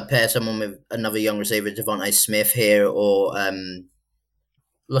pair someone with another young receiver, Devontae Smith here, or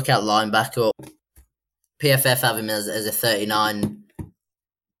look out linebacker. PFF have him as a 39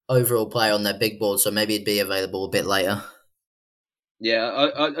 overall player on their big board, so maybe he'd be available a bit later. Yeah,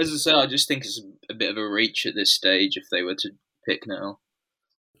 as I say, I just think it's a bit of a reach at this stage if they were to pick now.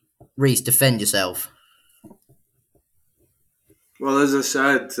 Reese, defend yourself. Well, as I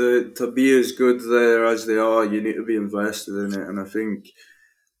said, to be as good there as they are, you need to be invested in it. And I think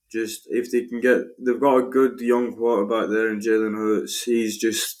just if they can they've got a good young quarterback there in Jalen Hurts.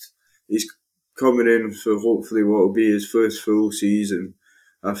 He's coming in for hopefully what will be his first full season.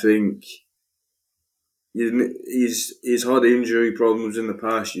 I think he's had injury problems in the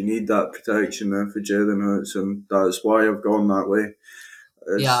past. You need that protection there for Jalen Hurts, and that's why I've gone that way.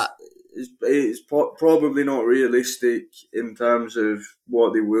 Yeah. It's probably not realistic in terms of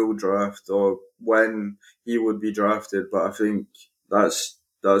what they will draft or when he would be drafted, but I think that's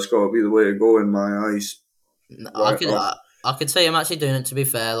got to be the way to go in my eyes. I could say I'm actually doing it. To be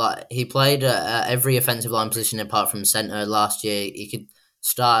fair, like he played at every offensive line position apart from center last year. He could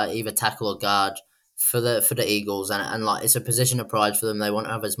start either tackle or guard for the Eagles, and like it's a position of pride for them. They want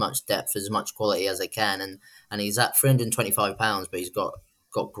to have as much depth, as much quality as they can, and he's at 325 pounds, but he's got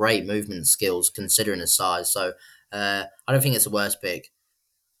great movement skills considering his size. So I don't think it's the worst pick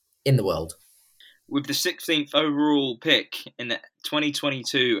in the world. With the 16th overall pick in the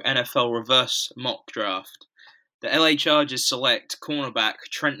 2022 NFL Reverse Mock Draft, the LA Chargers select cornerback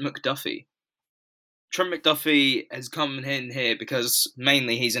Trent McDuffie. Trent McDuffie has come in here because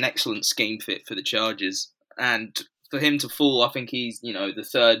mainly he's an excellent scheme fit for the Chargers, and for him to fall, I think he's the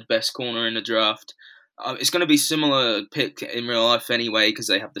third best corner in the draft. It's going to be similar pick in real life anyway because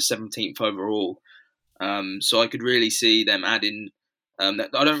they have the 17th overall. So I could really see them adding. I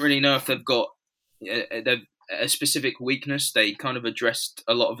don't really know if they've got a specific weakness. They kind of addressed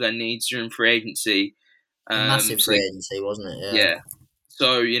a lot of their needs during free agency. A massive free agency, wasn't it? Yeah.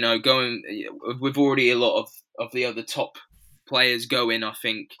 So going with already a lot of the other top players going, I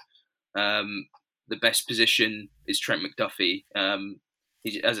think the best position is Trent McDuffie.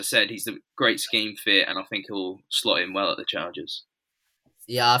 As I said, he's a great scheme fit, and I think he'll slot in well at the Chargers.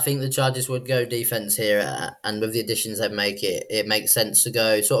 Yeah, I think the Chargers would go defense here, and with the additions they make, it makes sense to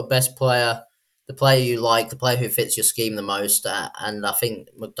go sort of best player, the player you like, the player who fits your scheme the most, and I think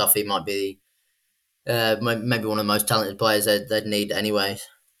McDuffie might be maybe one of the most talented players they'd need anyway.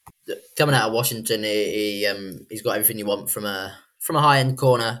 Coming out of Washington, he's got everything you want from a high end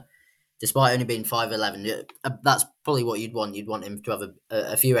corner. Despite only being 5'11", that's probably what you'd want. You'd want him to have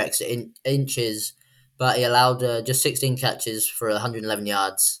a few extra inches, but he allowed just 16 catches for 111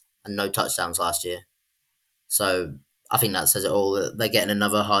 yards and no touchdowns last year. So I think that says it all. They're getting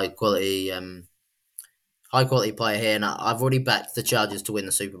another high quality player here, and I've already backed the Chargers to win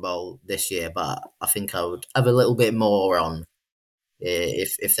the Super Bowl this year, but I think I would have a little bit more on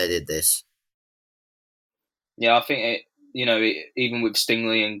if they did this. Yeah, I think even with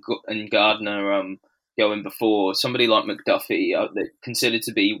Stingley and Gardner going before, somebody like McDuffie, they're considered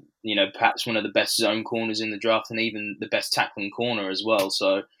to be perhaps one of the best zone corners in the draft and even the best tackling corner as well.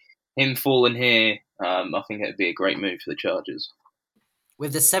 So him falling here, I think it'd be a great move for the Chargers.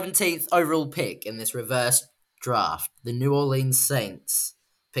 With the 17th overall pick in this reverse draft, the New Orleans Saints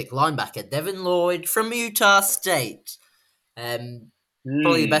pick linebacker Devin Lloyd from Utah State.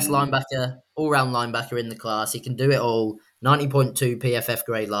 Probably the best linebacker, all-round linebacker in the class. He can do it all. 90.2 PFF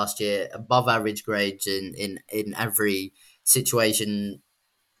grade last year, above average grades in every situation,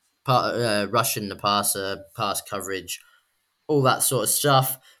 rushing the passer, pass coverage, all that sort of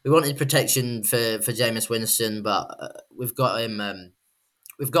stuff. We wanted protection for Jameis Winston, but we've got him.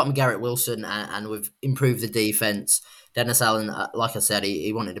 We've got him Garrett Wilson, and we've improved the defense. Dennis Allen, like I said,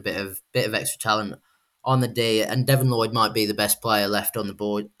 he wanted a bit of extra talent on the D, and Devin Lloyd might be the best player left on the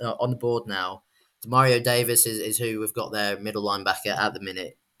board now. Demario Davis is who we've got there, middle linebacker at the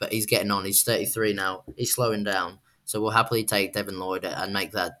minute, but he's getting on. He's 33 now. He's slowing down, so we'll happily take Devin Lloyd and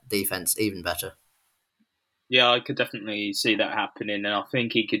make that defense even better. Yeah, I could definitely see that happening, and I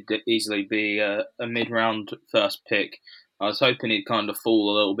think he could easily be a mid-round first pick. I was hoping he'd kind of fall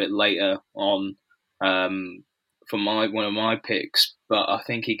a little bit later on for one of my picks, but I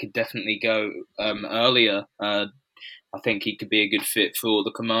think he could definitely go earlier. I think he could be a good fit for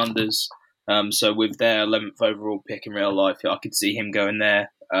the Commanders. So with their 11th overall pick in real life, I could see him going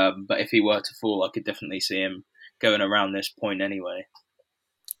there. But if he were to fall, I could definitely see him going around this point anyway.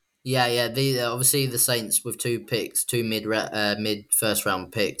 Yeah. Obviously the Saints with two mid first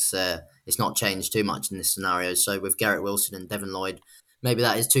round picks. It's not changed too much in this scenario. So with Garrett Wilson and Devin Lloyd, maybe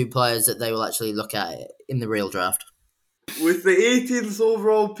that is two players that they will actually look at in the real draft. With the 18th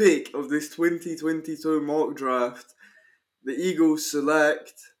overall pick of this 2022 mock draft, the Eagles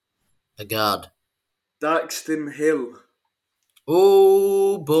select a guard, Daxton Hill.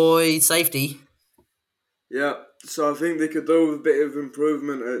 Oh boy, safety. Yeah, So I think they could do with a bit of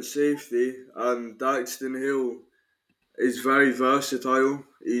improvement at safety, and Daxton Hill is very versatile.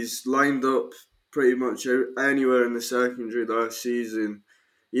 He's lined up pretty much anywhere in the secondary last season.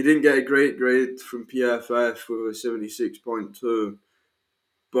 He didn't get a great grade from PFF with a 76.2,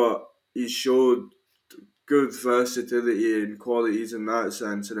 but he showed good versatility and qualities in that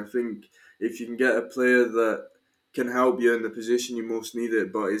sense. And I think if you can get a player that can help you in the position you most need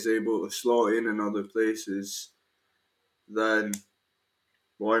it, but is able to slot in other places, then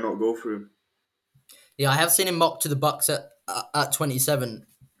why not go for him? Yeah, I have seen him mocked to the Bucks at 27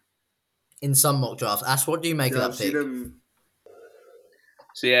 in some mock drafts. Ash, what do you make of that I've pick? seen him.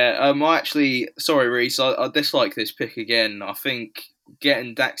 So yeah, I actually, sorry Reese, I dislike this pick again. I think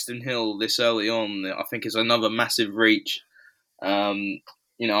getting Daxton Hill this early on, I think is another massive reach.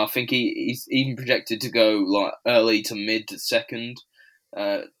 I think he's even projected to go like early to mid second.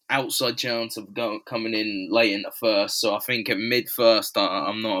 Outside chance of coming in late in the first. So I think at mid first,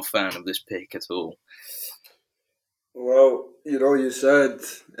 I'm not a fan of this pick at all. Well, you said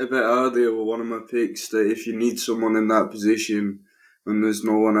a bit earlier with one of my picks that if you need someone in that position and there's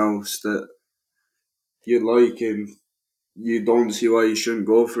no one else that you like him, you don't see why you shouldn't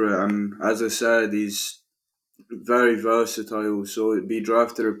go for it. And as I said, he's very versatile, so it'd be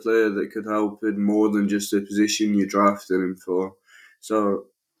drafting a player that could help in more than just the position you drafted him for. So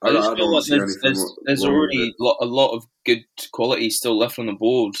I just feel don't like see anything there's wrong with already it. a lot of good quality still left on the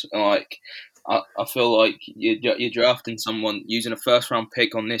board. Like I feel like you're drafting someone using a first round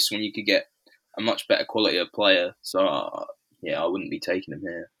pick on this when you could get a much better quality of player. So I wouldn't be taking him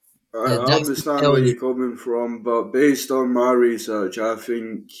here. I understand where you're coming from, but based on my research, I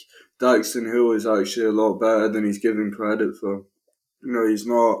think Daxton Hill is actually a lot better than he's given credit for. He's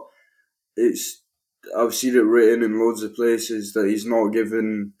not. I've seen it written in loads of places that he's not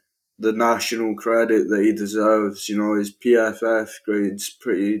given the national credit that he deserves. His PFF grade's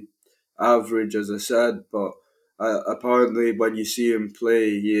pretty average, as I said, but apparently when you see him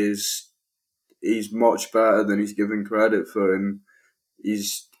play, he's much better than he's given credit for, and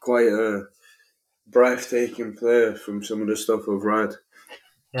he's quite a breathtaking player from some of the stuff I've read.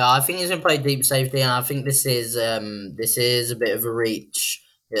 Yeah, I think he's going to play deep safety, and I think this is a bit of a reach.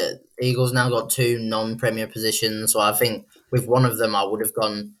 Eagles now got two non-premier positions, so I think with one of them, I would have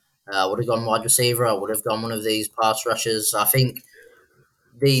gone wide receiver. I would have gone one of these pass rushers. I think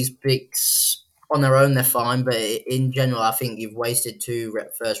these picks on their own they're fine, but in general, I think you've wasted two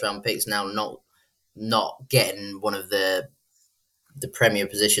first-round picks now, not getting one of the premier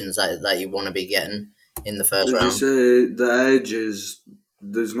positions that you want to be getting in the first round. You say the edges.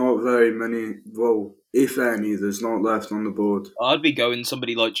 There's not very many. Well, if any, there's not left on the board. I'd be going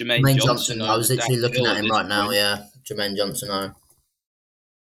somebody like Jermaine Johnson. I was literally looking at him right now. Yeah, Jermaine Johnson.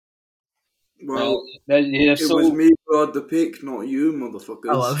 Well, it was me who had the pick, not you, motherfuckers.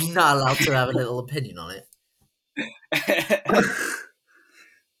 Oh, I'm not allowed to have a little opinion on it.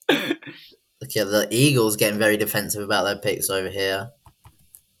 Look at the Eagles getting very defensive about their picks over here.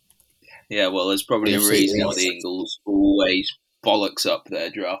 Yeah, well, there's probably a reason why the Eagles always bollocks up their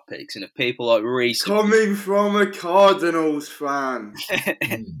draft picks, and if people like Reese coming from a Cardinals fan.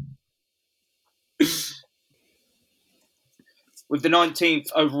 With the 19th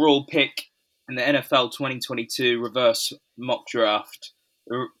overall pick in the NFL 2022 reverse mock draft,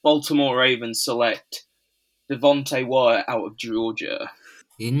 the Baltimore Ravens select Devontae Wyatt out of Georgia.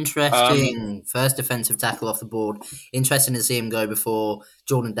 Interesting. First defensive tackle off the board. Interesting to see him go before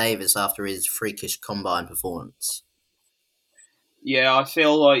Jordan Davis after his freakish combine performance. Yeah, I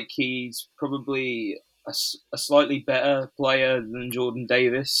feel like he's probably a slightly better player than Jordan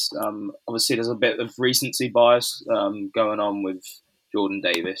Davis. Obviously, there's a bit of recency bias going on with Jordan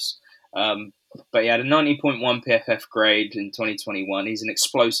Davis. But he had a 90.1 PFF grade in 2021. He's an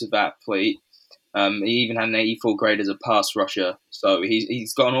explosive athlete. He even had an 84 grade as a pass rusher. So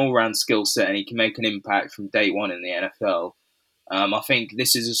he's got an all-round skill set and he can make an impact from day one in the NFL. I think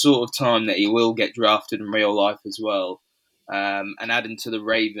this is a sort of time that he will get drafted in real life as well. And adding to the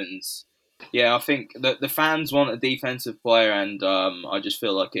Ravens, yeah, I think that the fans want a defensive player, and I just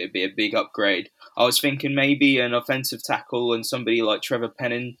feel like it would be a big upgrade. I was thinking maybe an offensive tackle and somebody like Trevor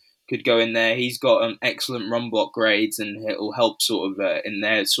Penning could go in there. He's got excellent run block grades, and it'll help sort of in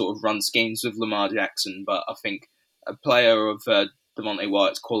their sort of run schemes with Lamar Jackson. But I think a player of Devontae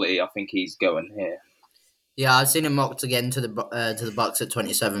Wyatt's quality, I think he's going here. Yeah, I've seen him mocked again to the Bucks at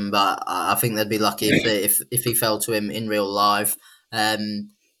 27, but I think they'd be lucky if he fell to him in real life.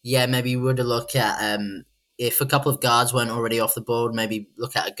 Yeah, maybe you would look at if a couple of guards weren't already off the board, maybe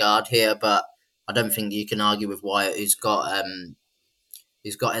look at a guard here. But I don't think you can argue with Wyatt, who's got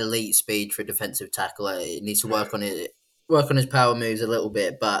He's got elite speed for a defensive tackle. He needs to work on his power moves a little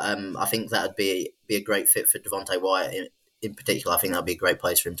bit, but I think that would be a great fit for Devontae Wyatt in particular. I think that would be a great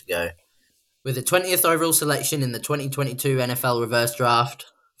place for him to go. With the 20th overall selection in the 2022 NFL Reverse Draft,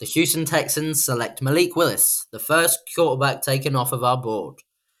 the Houston Texans select Malik Willis, the first quarterback taken off of our board.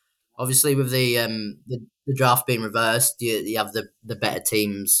 Obviously, with the draft being reversed, you have the better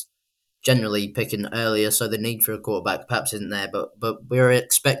teams generally picking earlier, so the need for a quarterback perhaps isn't there. But we're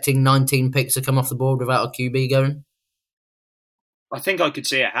expecting 19 picks to come off the board without a QB going. I think I could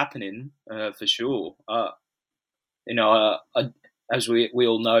see it happening for sure. As we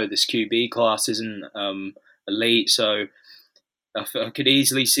all know, this QB class isn't elite, so I could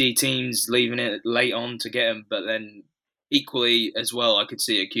easily see teams leaving it late on to get him. But then equally as well, I could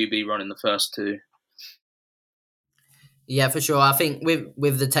see a QB running the first two. Yeah, for sure. I think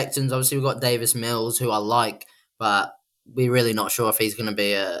with the Texans, obviously we've got Davis Mills, who I like, but we're really not sure if he's going to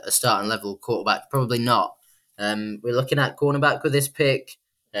be a starting level quarterback. Probably not. We're looking at cornerback with this pick.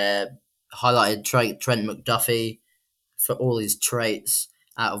 Highlighted Trent McDuffie for all his traits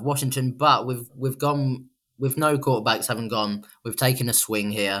out of Washington, but we've gone with no quarterbacks haven't gone. We've taken a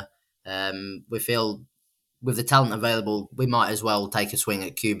swing here. We feel with the talent available, we might as well take a swing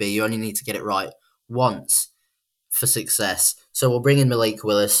at QB. You only need to get it right once for success. So we'll bring in Malik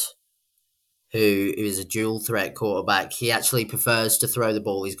Willis, who is a dual threat quarterback. He actually prefers to throw the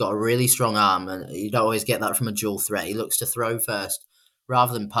ball. He's got a really strong arm, and you don't always get that from a dual threat. He looks to throw first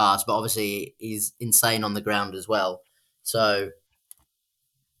rather than pass, but obviously he's insane on the ground as well. So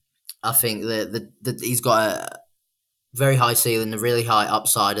I think that he's got a very high ceiling, a really high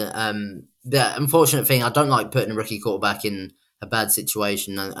upside. The unfortunate thing, I don't like putting a rookie quarterback in a bad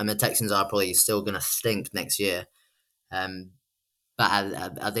situation, and the Texans are probably still going to stink next year. But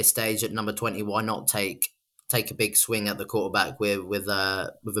at this stage, at number 20, why not take a big swing at the quarterback with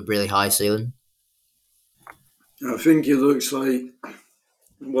a really high ceiling? I think he looks like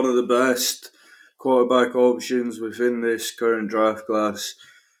one of the best quarterback options within this current draft class,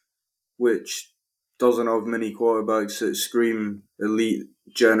 which doesn't have many quarterbacks that scream elite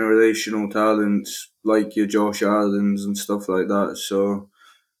generational talents like your Josh Allens and stuff like that. So,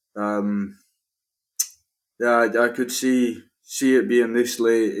 I could see it being this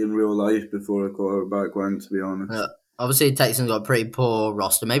late in real life before a quarterback went, to be honest. Obviously, the Texans got a pretty poor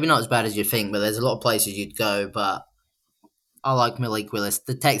roster. Maybe not as bad as you think, but there's a lot of places you'd go. But I like Malik Willis.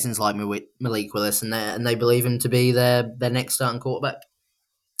 The Texans like Malik Willis, and they believe him to be their next starting quarterback.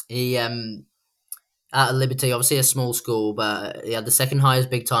 He out of Liberty, obviously a small school, but he had the second highest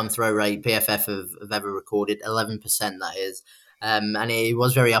big time throw rate PFF have ever recorded, 11%. That is. And he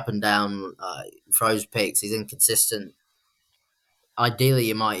was very up and down, throws picks. He's inconsistent. Ideally,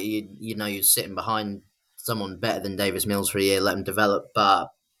 you're sitting behind someone better than Davis Mills for a year, let him develop. But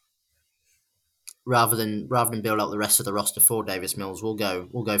rather than build up the rest of the roster for Davis Mills, we'll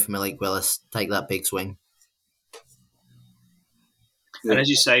go for Malik Willis, take that big swing. Yeah. And as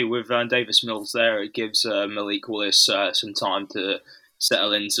you say, with Davis Mills there, it gives Malik Willis some time to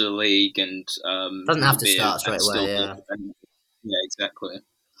settle into the league and doesn't have to start straight away. Yeah, exactly.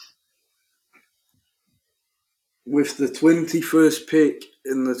 With the 21st pick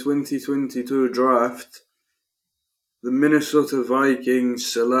in the 2022 draft, the Minnesota Vikings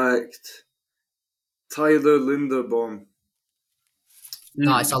select Tyler Linderbaum.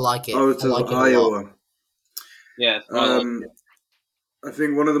 Nice, I like it. Out of Iowa. Yeah, I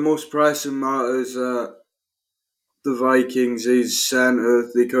think one of the most pressing matters at the Vikings is center.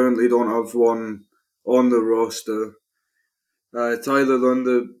 They currently don't have one on the roster. Tyler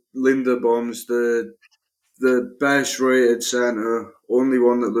Linderbaum's the best rated center, only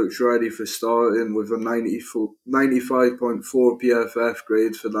one that looks ready for starting with a 95.4 PFF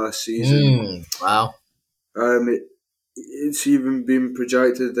grade for last season. Wow. It's even been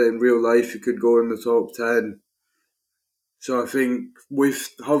projected that in real life he could go in the top 10. So I think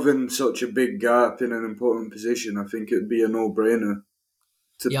with having such a big gap in an important position, I think it would be a no-brainer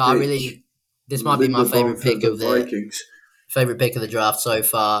to pick. This might be my favorite pick of the Vikings. Favorite pick of the draft so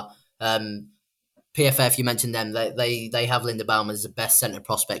far. PFF, you mentioned them. They have Linderbaum as the best center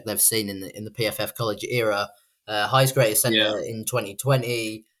prospect they've seen in the PFF college era. Highest graded center in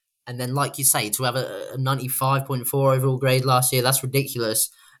 2020, and then like you say, to have a 95.4 overall grade last year, that's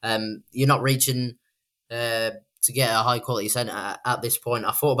ridiculous. You're not reaching to get a high quality center at this point.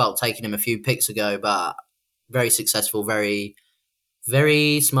 I thought about taking him a few picks ago, but very successful, very,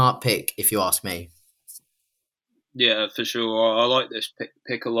 very smart pick, if you ask me. Yeah, for sure. I like this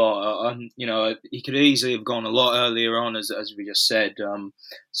pick a lot. He could easily have gone a lot earlier on, as we just said.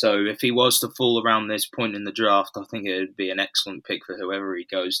 So if he was to fall around this point in the draft, I think it would be an excellent pick for whoever he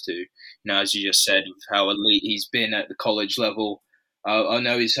goes to. As you just said, how elite he's been at the college level. I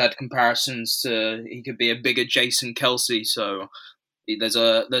know he's had comparisons to he could be a bigger Jason Kelsey. So there's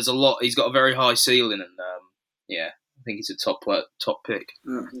a lot. He's got a very high ceiling, and I think he's a top pick.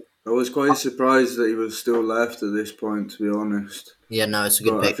 Yeah. I was quite surprised that he was still left at this point, to be honest. Yeah, no, it's a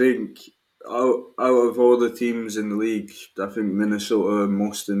good pick. I think out of all the teams in the league, I think Minnesota are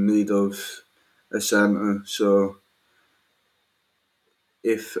most in need of a centre. So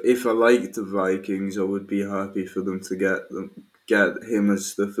if I liked the Vikings, I would be happy for them to get him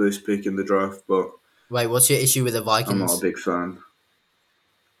as the first pick in the draft. But wait, what's your issue with the Vikings? I'm not a big fan.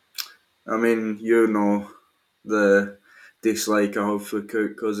 I mean, the dislike I have for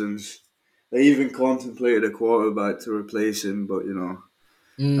Kirk Cousins. They even contemplated a quarterback to replace him, but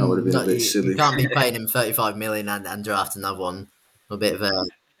that would have been a bit silly. You can't be paying him $35 million and draft another one. A bit of a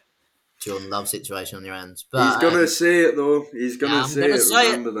Jordan Love situation on your hands. But he's gonna say it though. He's gonna say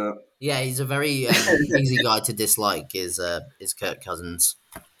it. Remember that. Yeah, he's a very easy guy to dislike. Is Kirk Cousins.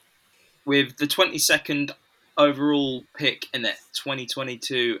 With the 22nd overall pick in the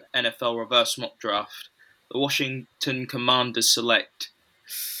 2022 NFL Reverse Mock Draft, the Washington Commanders select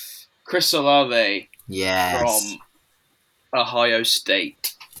Chris Olave from Ohio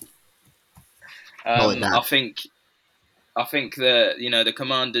State. I think the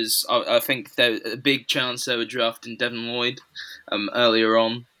Commanders. I think there's a big chance they were drafting Devin Lloyd earlier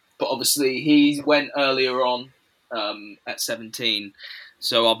on, but obviously he went earlier on at 17.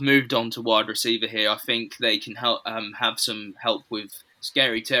 So I've moved on to wide receiver here. I think they can help have some help with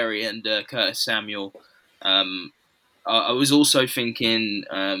Scary Terry and Curtis Samuel. I was also thinking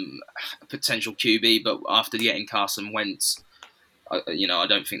potential QB, but after getting Carson Wentz, I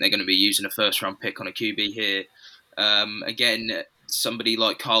don't think they're going to be using a first-round pick on a QB here. Again, somebody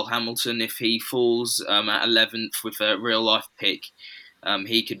like Kyle Hamilton, if he falls at 11th with a real-life pick,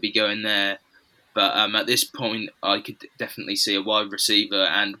 he could be going there. But at this point, I could definitely see a wide receiver,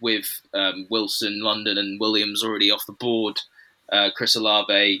 and with Wilson, London, and Williams already off the board, Chris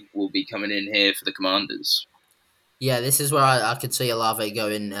Olave will be coming in here for the Commanders. Yeah, this is where I could see Olave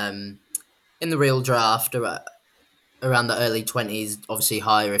going in the real draft around the early 20s, obviously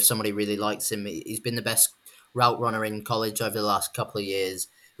higher if somebody really likes him. He's been the best route runner in college over the last couple of years.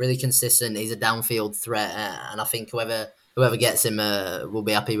 Really consistent. He's a downfield threat, and I think whoever gets him will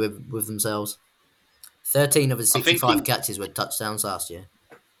be happy with themselves. 13 of his 65 catches were touchdowns last year.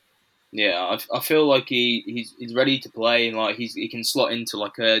 Yeah, I feel like he's ready to play, and like he can slot into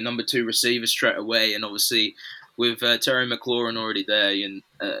like a number 2 receiver straight away, and obviously with Terry McLaurin already there, and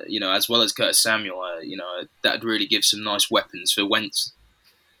as well as Curtis Samuel, that'd really give some nice weapons for Wentz.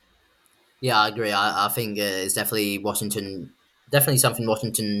 Yeah, I agree. I think it's definitely something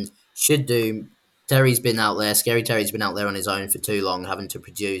Washington should do. Terry's been out there. Scary Terry's been out there on his own for too long, having to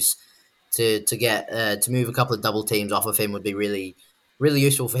produce. To get to move a couple of double teams off of him would be really, really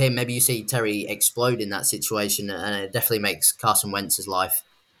useful for him. Maybe you see Terry explode in that situation, and it definitely makes Carson Wentz's life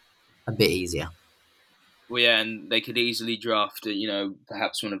a bit easier. Well, yeah, and they could easily draft,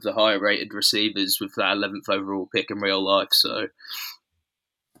 perhaps one of the higher rated receivers with that 11th overall pick in real life. So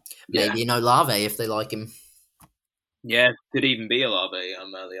maybe Olave if they like him. Yeah, could even be Olave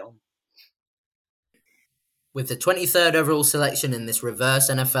early on. With the 23rd overall selection in this reverse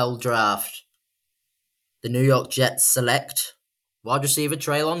NFL draft, the New York Jets select wide receiver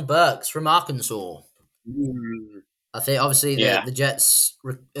Treylon Burks from Arkansas. I think obviously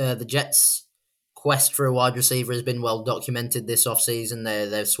the Jets' quest for a wide receiver has been well documented this offseason.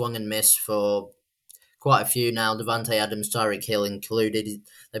 They've swung and missed for quite a few now. Devontae Adams, Tyreek Hill included.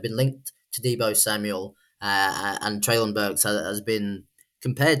 They've been linked to Deebo Samuel, and Treylon Burks has been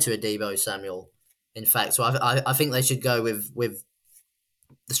compared to a Deebo Samuel. In fact, so I think they should go with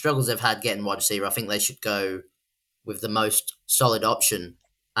the struggles they've had getting wide receiver. I think they should go with the most solid option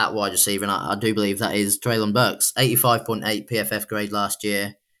at wide receiver, and I do believe that is Treylon Burks. 85.8 PFF grade last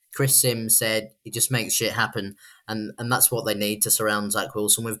year. Chris Sims said he just makes shit happen, and that's what they need to surround Zach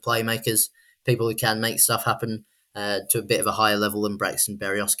Wilson with playmakers, people who can make stuff happen to a bit of a higher level than Braxton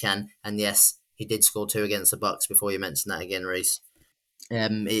Berrios can. And yes, he did score 2 against the Bucs before you mentioned that again, Reese.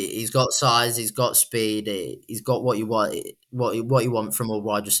 He's got size, he's got speed, he's got what you want from a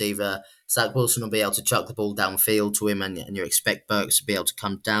wide receiver. Zach Wilson will be able to chuck the ball downfield to him, and you expect Burks to be able to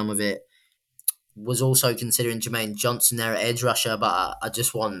come down with it. Was also considering Jermaine Johnson there at edge rusher, but I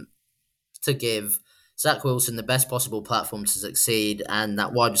just want to give Zach Wilson the best possible platform to succeed, and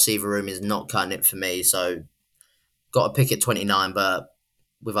that wide receiver room is not cutting it for me. So got a pick at 29, but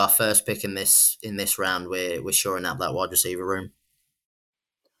with our first pick in this round, we're shoring up that wide receiver room.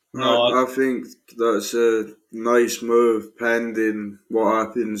 I think that's a nice move pending what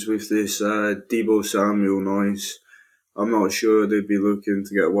happens with this Deebo Samuel noise. I'm not sure they'd be looking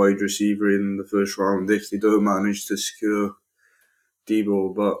to get a wide receiver in the first round if they do manage to secure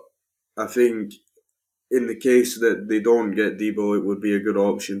Deebo, but I think in the case that they don't get Deebo, it would be a good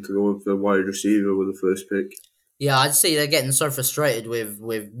option to go with the wide receiver with the first pick. Yeah, I'd see they're getting so frustrated with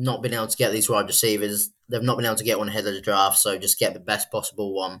not being able to get these wide receivers. They've not been able to get one ahead of the draft, so just get the best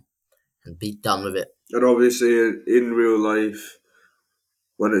possible one and be done with it. And obviously, in real life,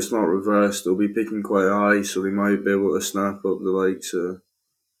 when it's not reversed, they'll be picking quite high, so they might be able to snap up the likes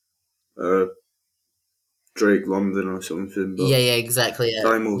of Drake London or something. But yeah, exactly.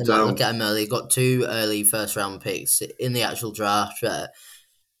 Time will they tell. Might look at him early. Got 2 early first round picks in the actual draft.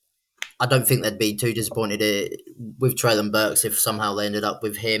 I don't think they'd be too disappointed with Treylon Burks if somehow they ended up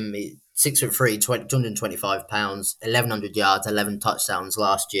with him. 6'3", 225 pounds, 1,100 yards, 11 touchdowns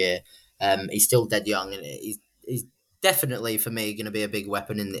last year. He's still dead young, and he's definitely, for me, going to be a big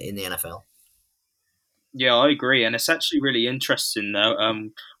weapon in the NFL. Yeah, I agree, and it's actually really interesting though.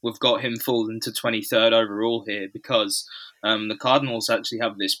 We've got him falling to 23rd overall here because the Cardinals actually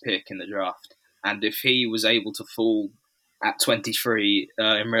have this pick in the draft, and if he was able to fall at 23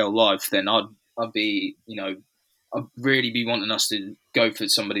 in real life, then I'd be, I'd really be wanting us to go for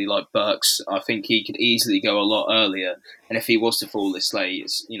somebody like Burks. I think he could easily go a lot earlier, and if he was to fall this late,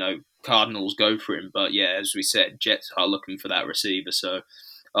 it's, Cardinals go for him. But yeah, as we said, Jets are looking for that receiver, so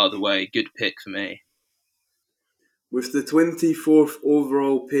either way, good pick for me. With the 24th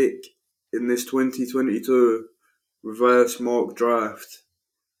overall pick in this 2022 reverse mock draft,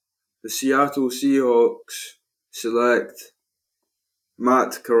 the Seattle Seahawks select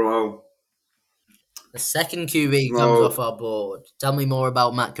Matt Corral. The second QB comes off our board. Tell me more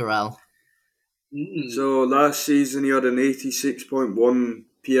about Matt Corral. So last season he had an 86.1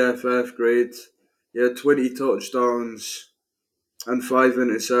 PFF grade. He had 20 touchdowns and 5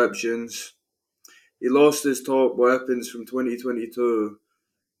 interceptions. He lost his top weapons from 2022,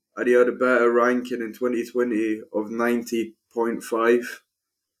 and he had a better ranking in 2020 of 90.5.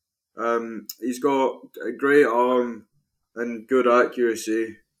 He's got a great arm and good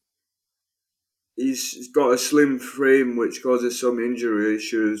accuracy. He's got a slim frame which causes some injury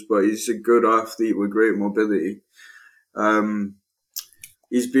issues, but he's a good athlete with great mobility.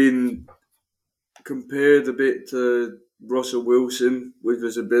 He's been compared a bit to Russell Wilson with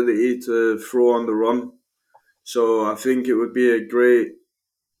his ability to throw on the run. So I think it would be a great,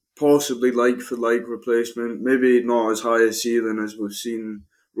 possibly like-for-like replacement. Maybe not as high a ceiling as we've seen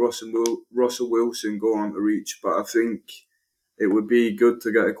Russell Wilson go on to reach, but I think it would be good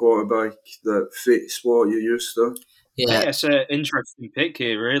to get a quarterback that fits what you're used to. Yeah, it's an interesting pick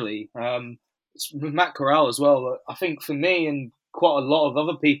here, really. With Matt Corral as well, I think for me and quite a lot of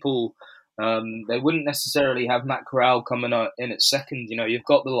other people, they wouldn't necessarily have Matt Corral coming in at second. You've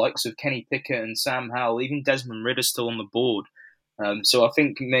got the likes of Kenny Pickett and Sam Howell, even Desmond Ridder still on the board. So I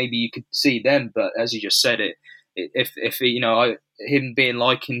think maybe you could see them, but as you just said, him being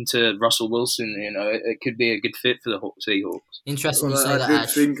likened to Russell Wilson, it could be a good fit for the Seahawks. Interesting you say that,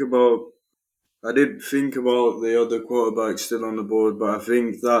 Ash. I did think about the other quarterbacks still on the board, but I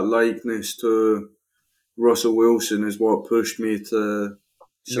think that likeness to Russell Wilson is what pushed me to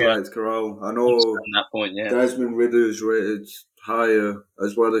select Corral. I know that point, Desmond Ridder's rated higher,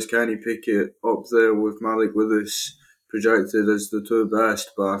 as well as Kenny Pickett up there with Malik Willis projected as the 2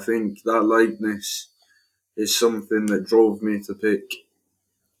 best, but I think that likeness is something that drove me to pick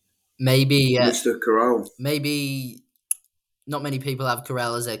maybe Mr. Corral. Maybe not many people have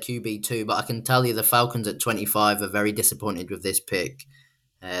Corral as their QB2, but I can tell you the Falcons at 25 are very disappointed with this pick.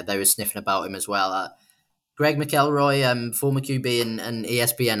 They were sniffing about him as well. Greg McElroy, former QB and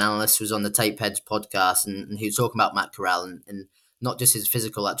ESPN analyst, was on the Tapeheads podcast, and he was talking about Matt Corral and not just his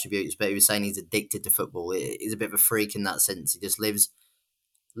physical attributes, but he was saying he's addicted to football. He's a bit of a freak in that sense. He just lives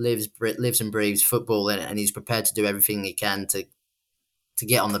and breathes football, and he's prepared to do everything he can to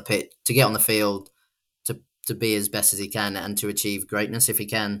get on the pitch, to get on the field, to be as best as he can, and to achieve greatness if he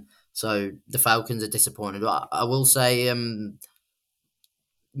can. So the Falcons are disappointed. I will say,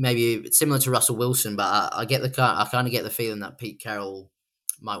 maybe similar to Russell Wilson, but I kind of get the feeling that Pete Carroll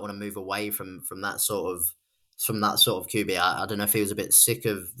might want to move away from that sort of QB. I don't know if he was a bit sick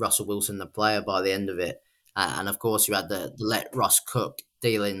of Russell Wilson, the player, by the end of it. And of course, you had the let Russ cook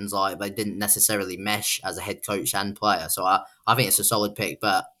dealings, like they didn't necessarily mesh as a head coach and player. So I think it's a solid pick,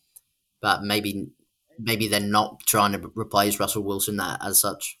 but maybe they're not trying to replace Russell Wilson as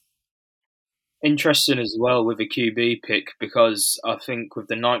such. Interesting as well with a QB pick, because I think with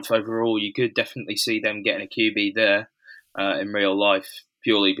the 9th overall, you could definitely see them getting a QB there in real life,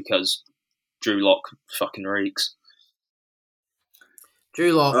 purely because Drew Lock fucking reeks.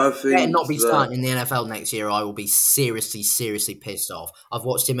 Drew Lock better not be that starting in the NFL next year. I will be seriously pissed off. I've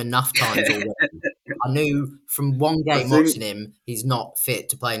watched him enough times already. I knew from one game watching him, he's not fit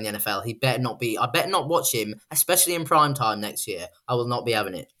to play in the NFL. He better not be. I better not watch him, especially in prime time next year. I will not be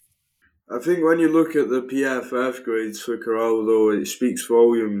having it. I think when you look at the PFF grades for Corral, though, it speaks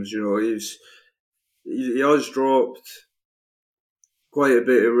volumes. You know, he has dropped quite a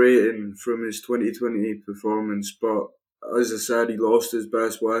bit of rating from his 2020 performance, but as I said, he lost his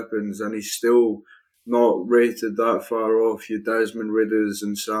best weapons, and he's still not rated that far off your Desmond Ridders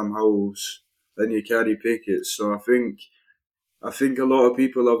and Sam Howells and your Kenny Pickett. So I think a lot of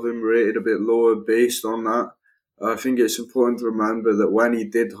people have him rated a bit lower based on that. I think it's important to remember that when he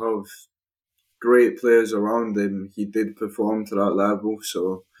did have great players around him, he did perform to that level.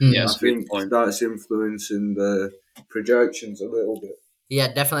 So I think that's influencing the projections a little bit.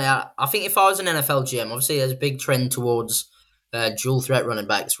 Yeah, definitely. I think if I was an NFL GM, obviously there's a big trend towards dual threat running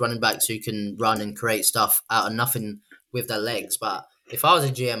backs who can run and create stuff out of nothing with their legs. But if I was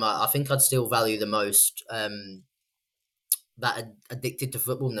a GM, I think I'd still value the most that addicted to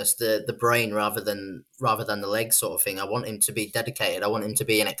footballness, the brain rather than the legs sort of thing. I want him to be dedicated. I want him to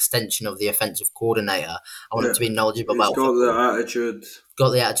be an extension of the offensive coordinator. I want him to be knowledgeable about football. Got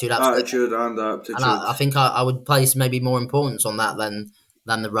the attitude. Attitude and aptitude. And I think I would place maybe more importance on that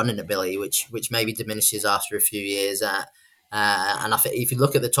than the running ability, which maybe diminishes after a few years. And I think if you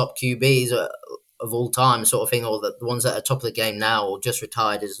look at the top QBs of all time, sort of thing, or the ones that are top of the game now or just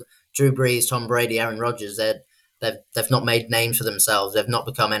retired, is Drew Brees, Tom Brady, Aaron Rodgers. They've not made names for themselves. They've not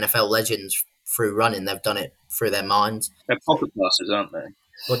become NFL legends through running. They've done it through their minds. They're pocket passers, aren't they?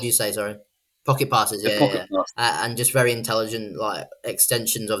 What do you say, sorry? Pocket passes, yeah. And just very intelligent, like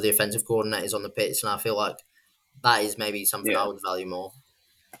extensions of the offensive coordinators on the pitch. And I feel like that is maybe something I would value more.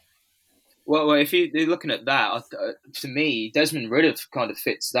 Well, if you're looking at that, to me, Desmond Ridder kind of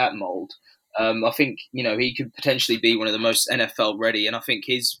fits that mold. I think he could potentially be one of the most NFL ready, and I think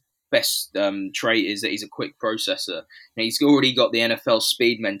his best trait is that he's a quick processor. He's already got the NFL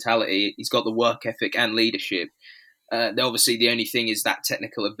speed mentality. He's got the work ethic and leadership. Obviously, the only thing is that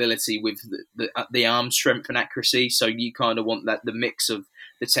technical ability with the arm strength and accuracy. So you kind of want the mix of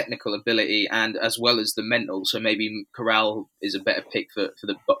the technical ability and as well as the mental. So maybe Corral is a better pick for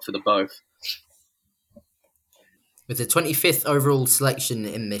the both. With the 25th overall selection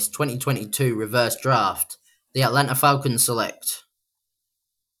in this 2022 reverse draft, the Atlanta Falcons select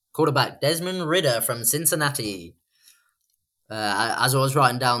quarterback Desmond Ridder from Cincinnati. As I was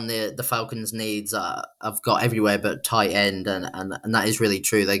writing down the Falcons' needs, I've got everywhere but tight end, and that is really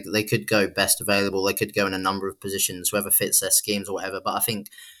true. They could go best available. They could go in a number of positions, whoever fits their schemes or whatever. But I think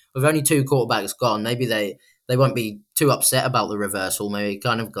with only 2 quarterbacks gone, maybe they won't be too upset about the reversal. Maybe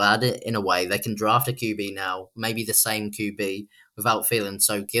kind of glad in a way. They can draft a QB now, maybe the same QB, without feeling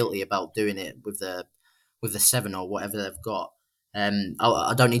so guilty about doing it with the 7 or whatever they've got.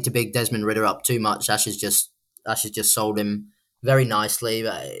 I don't need to big Desmond Ridder up too much. Ash has just sold him very nicely.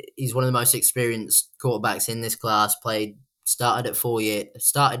 He's one of the most experienced quarterbacks in this class. Started for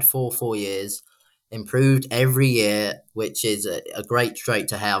 4 years, improved every year, which is a great trait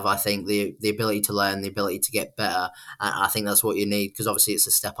to have. I think the ability to learn, the ability to get better. I think that's what you need, because obviously it's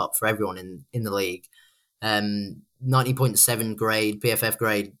a step up for everyone in the league. 90.7 grade, PFF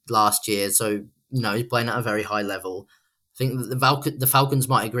grade last year, so he's playing at a very high level. I think the Falcons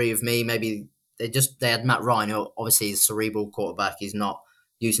might agree with me. Maybe they had Matt Ryan, who obviously is a cerebral quarterback. He's not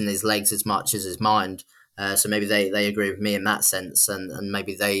using his legs as much as his mind. So maybe they agree with me in that sense, and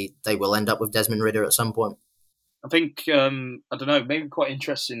maybe they will end up with Desmond Ridder at some point. I think, I don't know, maybe quite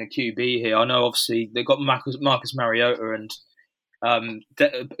interested in a QB here. I know obviously they've got Marcus Mariota, and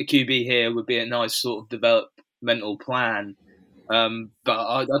a QB here would be a nice sort of developmental plan. But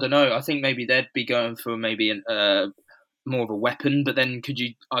I don't know. I think maybe they'd be going for maybe more of a weapon, but then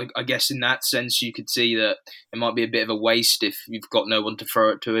I guess in that sense you could see that it might be a bit of a waste if you've got no one to throw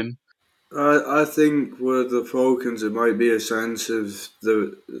it to him. I think with the Falcons it might be a sense of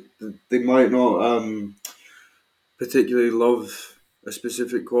they might not particularly love a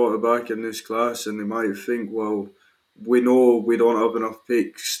specific quarterback in this class, and they might think, well, we know we don't have enough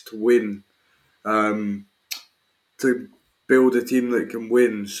picks to win, to build a team that can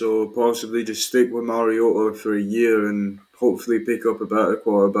win, so possibly just stick with Mariota for a year and hopefully pick up a better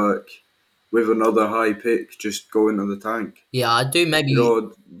quarterback with another high pick, just go into the tank. Yeah, I do maybe...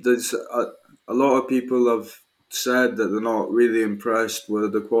 There's a lot of people have said that they're not really impressed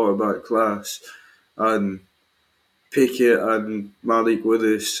with the quarterback class, and Pickett and Malik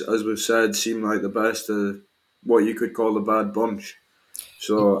Willis, as we've said, seem like the best of what you could call a bad bunch.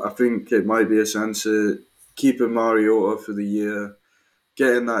 So I think it might be a sense of keeping Mariota for the year,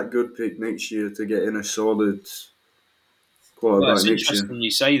 getting that good pick next year to get in a solid quarterback Well, it's next year. interesting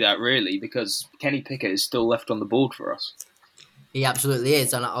you say that, really, because Kenny Pickett is still left on the board for us. He absolutely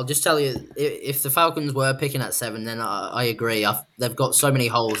is, and I'll just tell you, if the Falcons were picking at 7, then I agree. They've got so many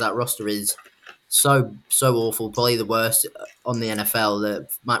holes. That roster is so awful, probably the worst on the NFL. That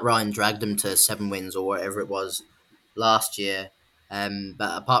Matt Ryan dragged them to 7 wins or whatever it was last year.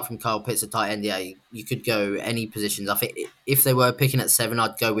 But apart from Kyle Pitts, a tight end, yeah, you could go any positions. I think if they were picking at 7,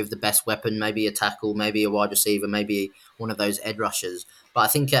 I'd go with the best weapon, maybe a tackle, maybe a wide receiver, maybe one of those edge rushers. But I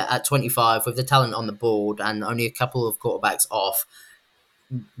think at 25, with the talent on the board and only a couple of quarterbacks off,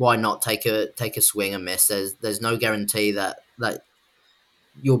 why not take a swing and miss? There's no guarantee that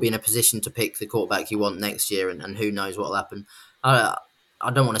you'll be in a position to pick the quarterback you want next year, and who knows what will happen. I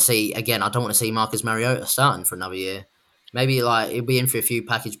don't want to see Marcus Mariota starting for another year. Maybe he'll be in for a few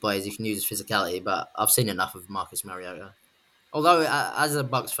package plays. He can use his physicality, but I've seen enough of Marcus Mariota. Although as a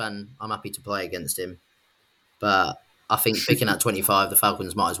Bucs fan, I'm happy to play against him. But I think picking at 25, the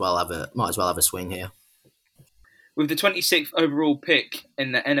Falcons might as well have a swing here. With the 26th overall pick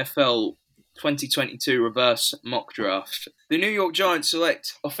in the NFL 2022 reverse mock draft, the New York Giants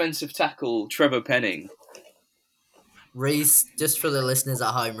select offensive tackle Trevor Penning. Reese, just for the listeners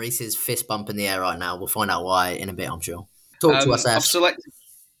at home, Reese is fist bumping the air right now. We'll find out why in a bit, I'm sure. Talk to us, Ash.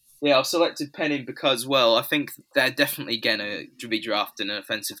 I've selected Penning because, well, I think they're definitely going to be drafting an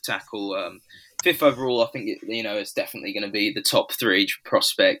offensive tackle. 5th overall, I think it's definitely going to be the top 3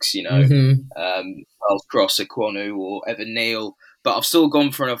 prospects. Charles Cross, Ekwonu, or Evan Neal. But I've still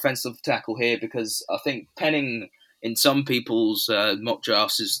gone for an offensive tackle here because I think Penning, in some people's mock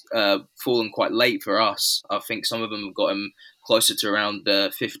drafts, has fallen quite late for us. I think some of them have got him closer to around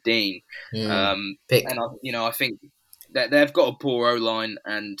 15. And I think that they've got a poor O-line,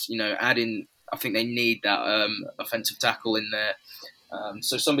 and I think they need that offensive tackle in there.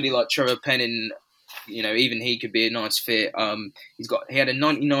 So somebody like Trevor Penning, even he could be a nice fit. He had a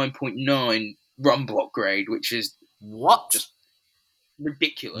 99.9 run block grade, which is just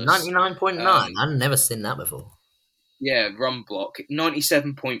ridiculous. 99.9. I've never seen that before. Yeah, run block.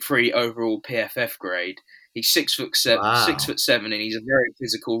 97.3 overall PFF grade. He's 6'7", Wow. 6'7", and he's a very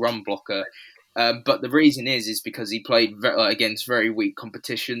physical run blocker. But the reason is because he played against very weak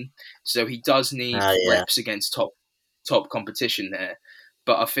competition, so he does need reps against top competition there.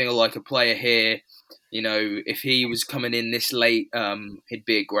 But I feel like a player here, if he was coming in this late, he'd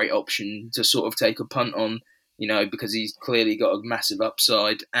be a great option to sort of take a punt on, because he's clearly got a massive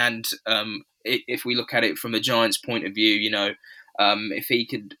upside. And if we look at it from the Giants' point of view, if he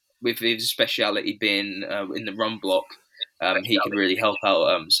could, with his speciality being in the run block, he could really help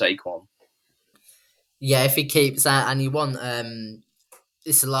out Saquon. Yeah, if he keeps that, and you want,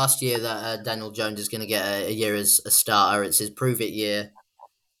 this is the last year that Daniel Jones is going to get a year as a starter. It's his prove-it year,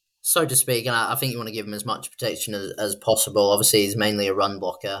 so to speak, and I think you want to give him as much protection as possible. Obviously, he's mainly a run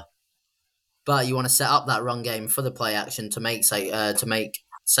blocker, but you want to set up that run game for the play action to make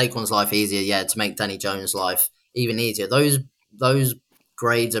Saquon's life easier. To make Danny Jones' life even easier. Those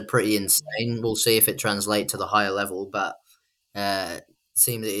grades are pretty insane. We'll see if it translates to the higher level, but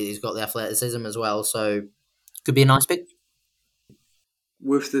seems that he's got the athleticism as well, so could be a nice pick.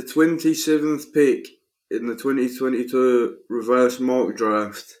 With the 27th pick in the 2022 reverse mock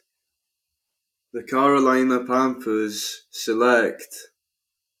draft, the Carolina Panthers select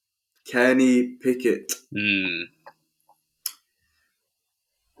Kenny Pickett.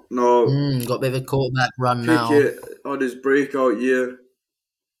 Now, got a bit of a quarterback run Pickett had his breakout year.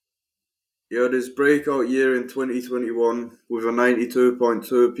 He had his breakout year in 2021 with a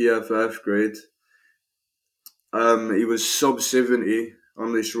 92.2 PFF grade. He was sub 70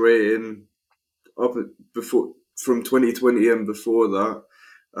 on this rating from 2020 and before that.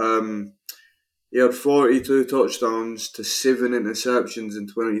 He had 42 touchdowns to 7 interceptions in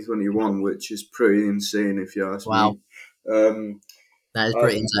 2021, which is pretty insane if you ask me. That is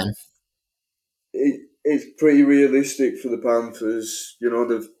pretty insane. It's pretty realistic for the Panthers.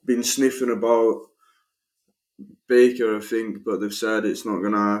 They've been sniffing about Baker, I think, but they've said it's not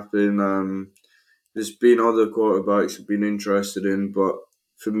going to happen. There's been other quarterbacks who've been interested in, but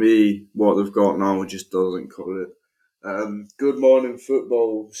for me, what they've got now just doesn't cut it. Good Morning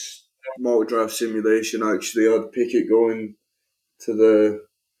Football's mock draft simulation actually had Pickett going to the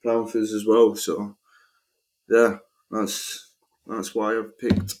Panthers as well. So, yeah, that's That's why I've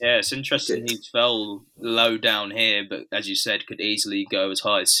picked. Yeah, it's interesting he fell low down here, but as you said, could easily go as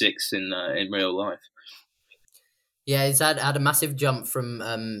high as 6th in real life. Yeah, he's had a massive jump from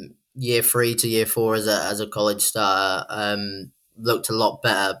year 3 to year 4 as a college starter. Looked a lot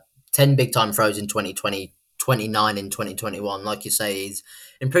better. 10 big time throws in 2020, 29 in 2021. Like you say, he's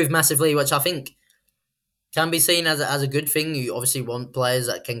improved massively, which I think can be seen as a good thing. You obviously want players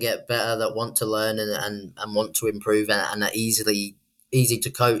that can get better, that want to learn and want to improve, and are easy to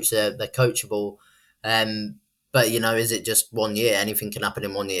coach. They're coachable. But is it just 1 year? Anything can happen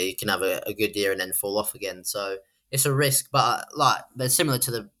in 1 year. You can have a good year and then fall off again. So it's a risk. But like they're similar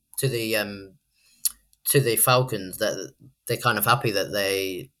to the Falcons, that they're kind of happy that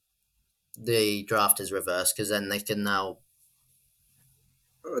the draft is reversed, because then they can now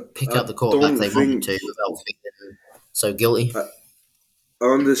pick up the quarterback they wanted to without feeling so guilty. I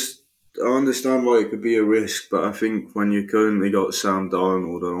understand why it could be a risk, but I think when you currently got Sam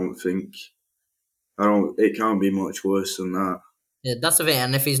Darnold, it can't be much worse than that. Yeah, that's the thing.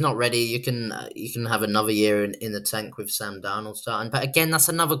 And if he's not ready, you can have another year in the tank with Sam Darnold starting. But again, that's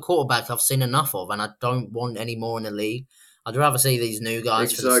another quarterback I've seen enough of, and I don't want any more in the league. I'd rather see these new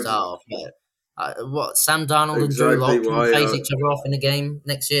guys for the start off. But Sam Darnold and Drew Lock can face each other off in a game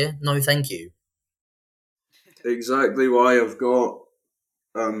next year? No, thank you. Exactly why I've got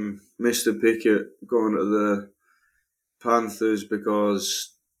Mr. Pickett going to the Panthers,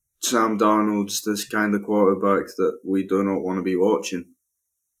 because Sam Darnold's this kind of quarterback that we do not want to be watching.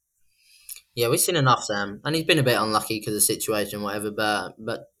 Yeah, we've seen enough, Sam. And he's been a bit unlucky because of the situation, whatever,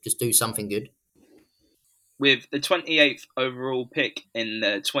 but just do something good. With the 28th overall pick in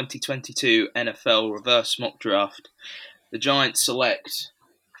the 2022 NFL Reverse Mock Draft, the Giants select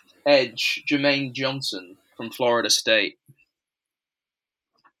edge Jermaine Johnson from Florida State.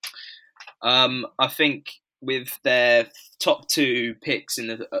 I think with their top 2 picks in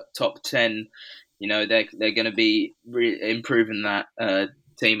the top 10, they're going to be improving that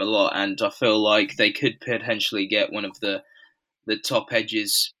team a lot, and I feel like they could potentially get one of the top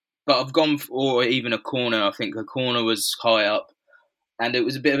edges. But I've gone for even a corner. I think a corner was high up, and it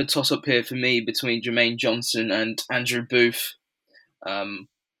was a bit of a toss-up here for me between Jermaine Johnson and Andrew Booth. I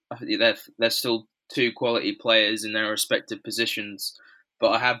think they're still 2 quality players in their respective positions, but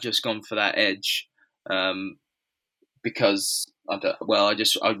I have just gone for that edge because I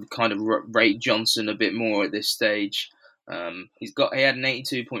kind of rate Johnson a bit more at this stage. He had an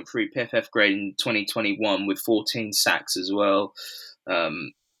 82.3 PFF grade in 2021 with 14 sacks as well.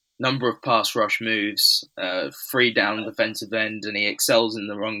 Number of pass rush moves, 3 down defensive end, and he excels in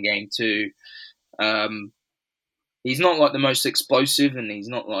the run game too. He's not like the most explosive, and he's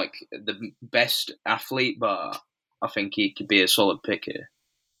not like the best athlete, but I think he could be a solid pick here.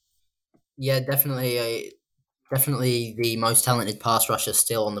 Yeah, definitely the most talented pass rusher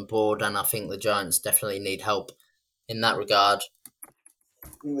still on the board, and I think the Giants definitely need help in that regard.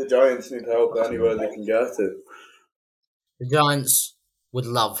 The Giants need help anywhere they can get it. The Giants would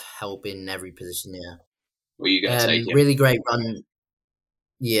love help in every position, yeah. Were you going to take him? Really great run.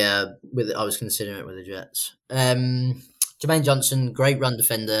 Yeah, I was considering it with the Jets. Jermaine Johnson, great run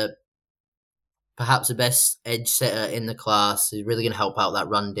defender, perhaps the best edge setter in the class. He's really going to help out that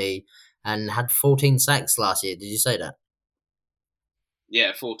run D, and had 14 sacks last year. Did you say that?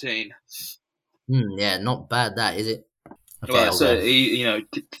 Yeah, 14. Yeah, not bad. That is it. Okay, well, so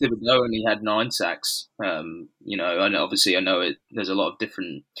Thibodeau only had 9 sacks. And obviously I know there's a lot of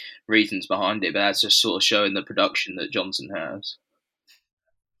different reasons behind it, but that's just sort of showing the production that Johnson has.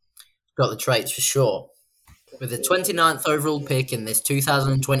 Got the traits for sure. With the 29th overall pick in this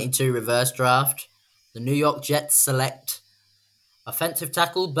 2022 reverse draft, the New York Jets select offensive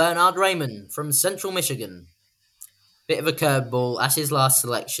tackle Bernhard Raimann from Central Michigan. Bit of a curveball. As his last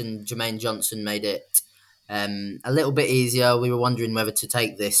selection, Jermaine Johnson made it a little bit easier. We were wondering whether to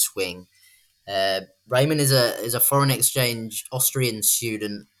take this swing. Raimann is a foreign exchange Austrian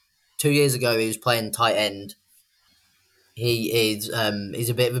student. 2 years ago, he was playing tight end. He's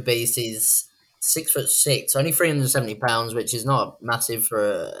a bit of a beast. He's 6'6", only 370 pounds, which is not massive for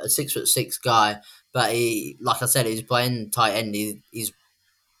a 6'6" guy. But he, like I said, he's playing tight end. He's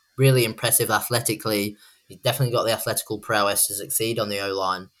really impressive athletically. He's definitely got the athletic prowess to succeed on the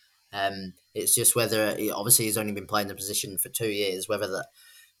O-line. It's just whether obviously he's only been playing the position for 2 years, whether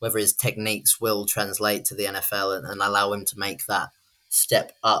his techniques will translate to the NFL and allow him to make that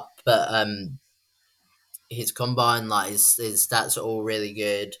step up. But his combine, his stats are all really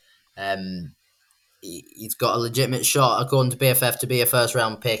good. He's got a legitimate shot, according to PFF, to be a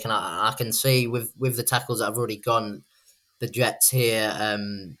first-round pick, and I can see with the tackles that have already gone, the Jets here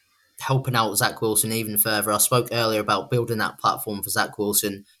helping out Zach Wilson even further. I spoke earlier about building that platform for Zach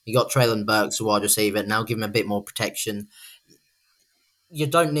Wilson. You got Traylon Burks, a wide receiver, now give him a bit more protection. You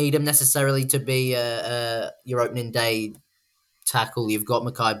don't need him necessarily to be your opening day tackle. You've got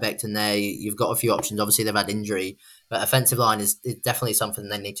Mekhi Becton there. You've got a few options. Obviously, they've had injury, but offensive line is definitely something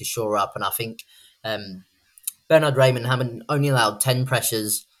they need to shore up. And I think Bernard Raymond having only allowed 10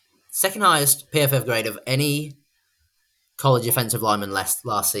 pressures, second highest PFF grade of any college offensive lineman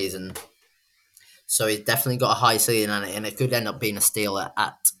last season. So he's definitely got a high ceiling on it, and it could end up being a steal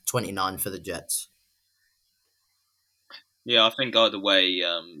at 29 for the Jets. Yeah, I think either way,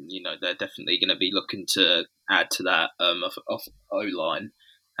 they're definitely going to be looking to add to that off O-line.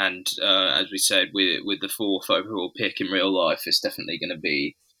 And as we said, with the 4th overall pick in real life, it's definitely going to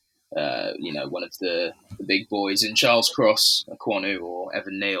be, one of the big boys in Charles Cross, Kwonu, or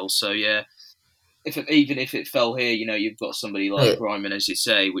Evan Neal. So, yeah, even if it fell here, you've got somebody like Ryman, as you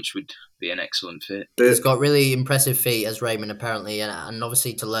say, which would be an excellent fit. He's got really impressive feet as Raymond, apparently, and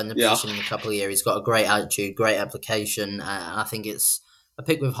obviously to learn the position in a couple of years, he's got a great attitude, great application, and I think it's a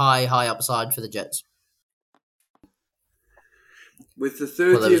pick with high upside for the Jets. With the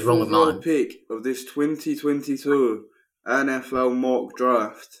 30th overall pick of this 2022 NFL mock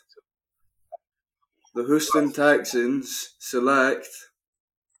draft, the Houston Texans select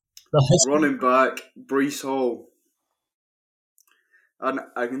running back Breece Hall. And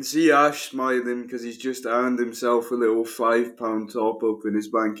I can see Ash smiling because he's just earned himself a little £5 top up in his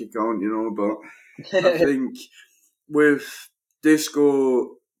bank account, but I think with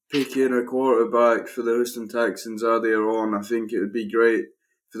Disco picking a quarterback for the Houston Texans earlier on, I think it would be great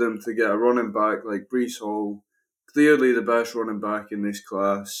for them to get a running back like Breece Hall, clearly the best running back in this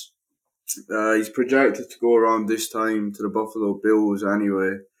class. He's projected to go around this time to the Buffalo Bills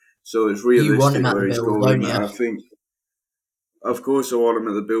anyway. So it's realistic where he's going. I think, of course, I want him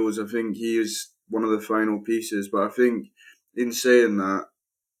at the Bills. I think he is one of the final pieces. But I think, in saying that,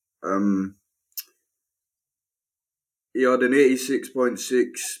 he had an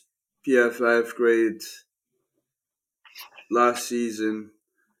 86.6 PFF grade last season.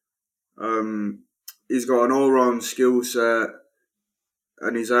 He's got an all-round skill set,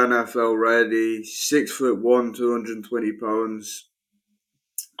 and he's NFL ready. 6'1", 220 pounds.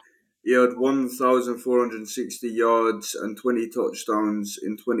 He had 1,460 yards and 20 touchdowns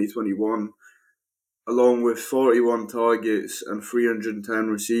in 2021, along with 41 targets and 310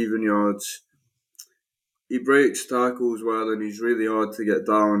 receiving yards. He breaks tackles well, and he's really hard to get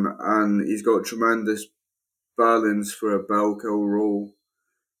down, and he's got tremendous balance for a bell cow role.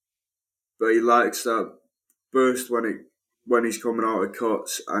 But he lacks that burst when he's coming out of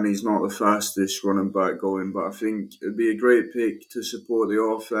cuts, and he's not the fastest running back going. But I think it'd be a great pick to support the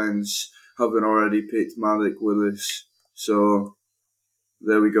offense, having already picked Malik Willis. So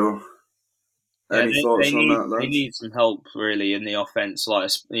there we go. Any thoughts on that, lads? They need some help really in the offense.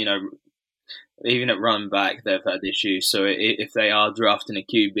 Even at running back, they've had issues. So if they are drafting a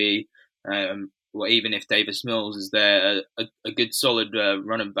QB, even if Davis Mills is there, a good solid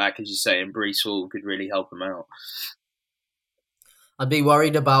running back, as you say, and Breece Hall could really help them out. I'd be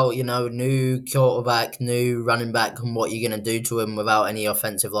worried about, new quarterback, new running back, and what you're going to do to him without any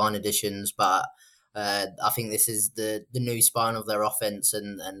offensive line additions. But I think this is the new spine of their offense,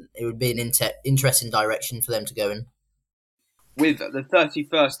 and it would be an interesting direction for them to go in. With the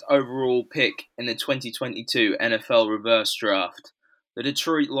 31st overall pick in the 2022 NFL Reverse Draft, the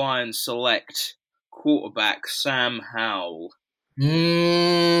Detroit Lions select quarterback Sam Howell.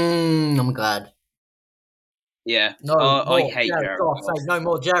 I'm glad. Yeah, I hate Jared Goff. Say no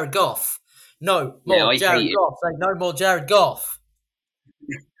more Jared Goff. No more Jared Goff. Say no more Jared Goff.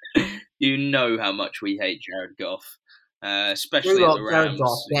 You know how much we hate Jared Goff, especially at the Rams. Jared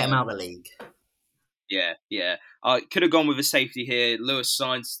Goff, get him out of the league. Yeah. I could have gone with a safety here. Lewis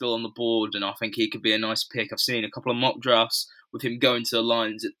Sign's still on the board, and I think he could be a nice pick. I've seen a couple of mock drafts with him going to the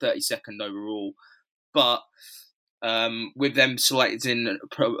Lions at 32nd overall. But with them selecting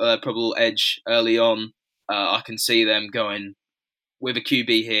probable edge early on, I can see them going with a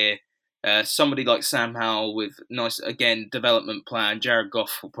QB here. Somebody like Sam Howell with nice, again, development plan. Jared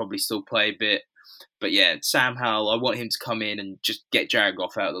Goff will probably still play a bit. But yeah, Sam Howell, I want him to come in and just get Jared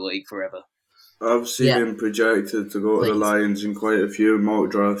Goff out of the league forever. I've seen him projected to go to the Lions in quite a few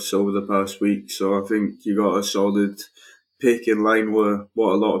mock drafts over the past week, so I think you got a solid pick in line with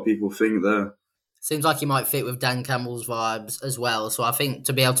what a lot of people think there. Seems like he might fit with Dan Campbell's vibes as well, so I think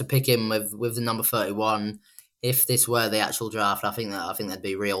to be able to pick him with the number 31, if this were the actual draft, I think they'd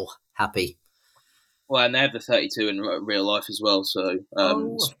be real happy. Well, and they have the 32 in real life as well, so...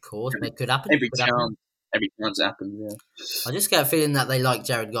 of course, it could happen. Every chance. every chance it happens. Yeah. I just get a feeling that they like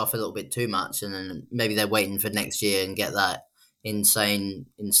Jared Goff a little bit too much, and then maybe they're waiting for next year and get that insane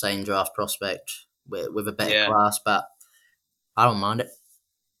draft prospect with a better class. But I don't mind it.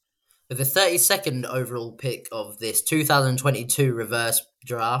 With the 32nd overall pick of this 2022 reverse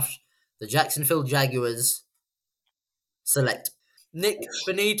draft, the Jacksonville Jaguars select Nick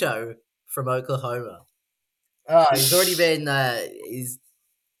Bonitto from Oklahoma. He's already been he's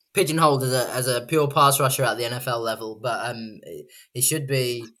pigeonholed as a pure pass rusher at the NFL level, but he should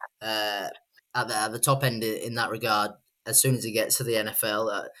be at the top end in that regard as soon as he gets to the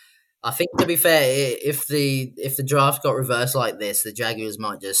NFL. I think, to be fair, if the draft got reversed like this, the Jaguars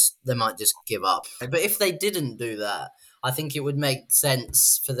might just give up. But if they didn't do that, I think it would make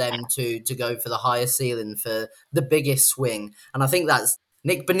sense for them to go for the higher ceiling, for the biggest swing, and I think that's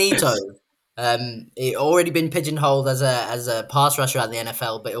Nick Bonitto. He already been pigeonholed as a pass rusher at the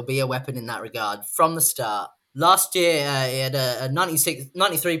NFL, but he'll be a weapon in that regard from the start. Last year, he had a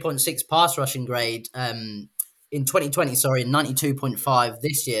 93.6 pass rushing grade. In 2020, 92.5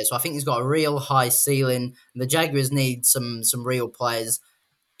 this year. So I think he's got a real high ceiling. The Jaguars need some real players.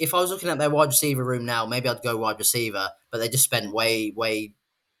 If I was looking at their wide receiver room now, maybe I'd go wide receiver, but they just spent way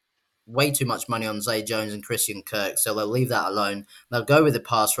too much money on Zay Jones and Christian Kirk, so they'll leave that alone. They'll go with the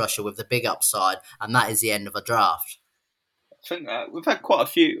pass rusher with the big upside, and that is the end of a draft. I think we've had quite a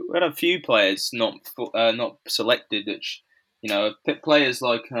few. We had a few players not selected, which players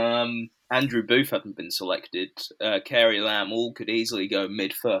like Andrew Booth hadn't been selected. Kerry Lamb all could easily go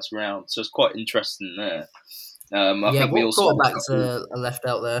mid-first round, so it's quite interesting there. I think we also quarterbacks are left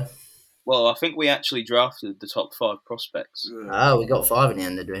out there? Well, I think we actually drafted the top 5 prospects. Oh, we got 5 in the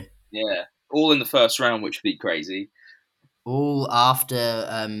end, did we? Yeah, all in the first round, which would be crazy. All after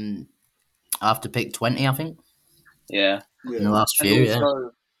pick 20, I think. Yeah. In the last few,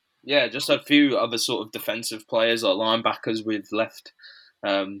 also, yeah, just a few other sort of defensive players or linebackers we've left.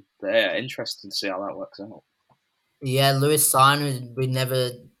 Yeah, interesting to see how that works out. Yeah, Lewis Sign, we never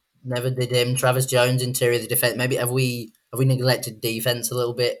did him. Travis Jones, interior defense. Maybe have we neglected defense a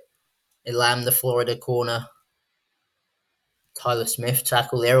little bit? Elam, the Florida corner. Tyler Smith,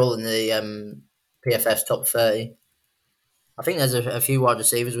 tackle. They're all in the PFF's top 30. I think there's a few wide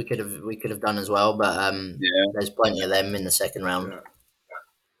receivers we could have done as well, but there's plenty of them in the second round. Yeah.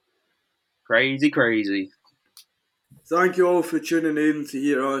 Crazy. Thank you all for tuning in to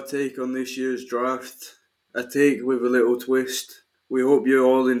hear our take on this year's draft. A take with a little twist. We hope you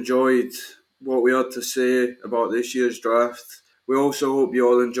all enjoyed what we had to say about this year's draft. We also hope you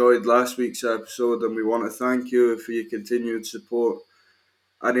all enjoyed last week's episode, and we want to thank you for your continued support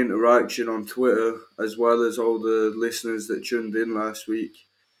and interaction on Twitter, as well as all the listeners that tuned in last week.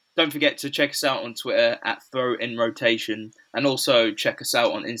 Don't forget to check us out on Twitter at Throw It In Rotation, and also check us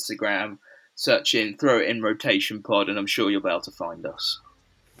out on Instagram, search in Throw It In Rotation Pod, and I'm sure you'll be able to find us.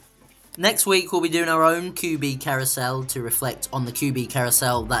 Next week, we'll be doing our own QB carousel to reflect on the QB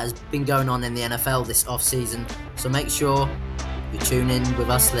carousel that has been going on in the NFL this off-season. So make sure you tune in with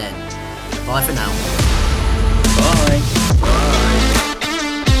us then. Bye for now. Bye.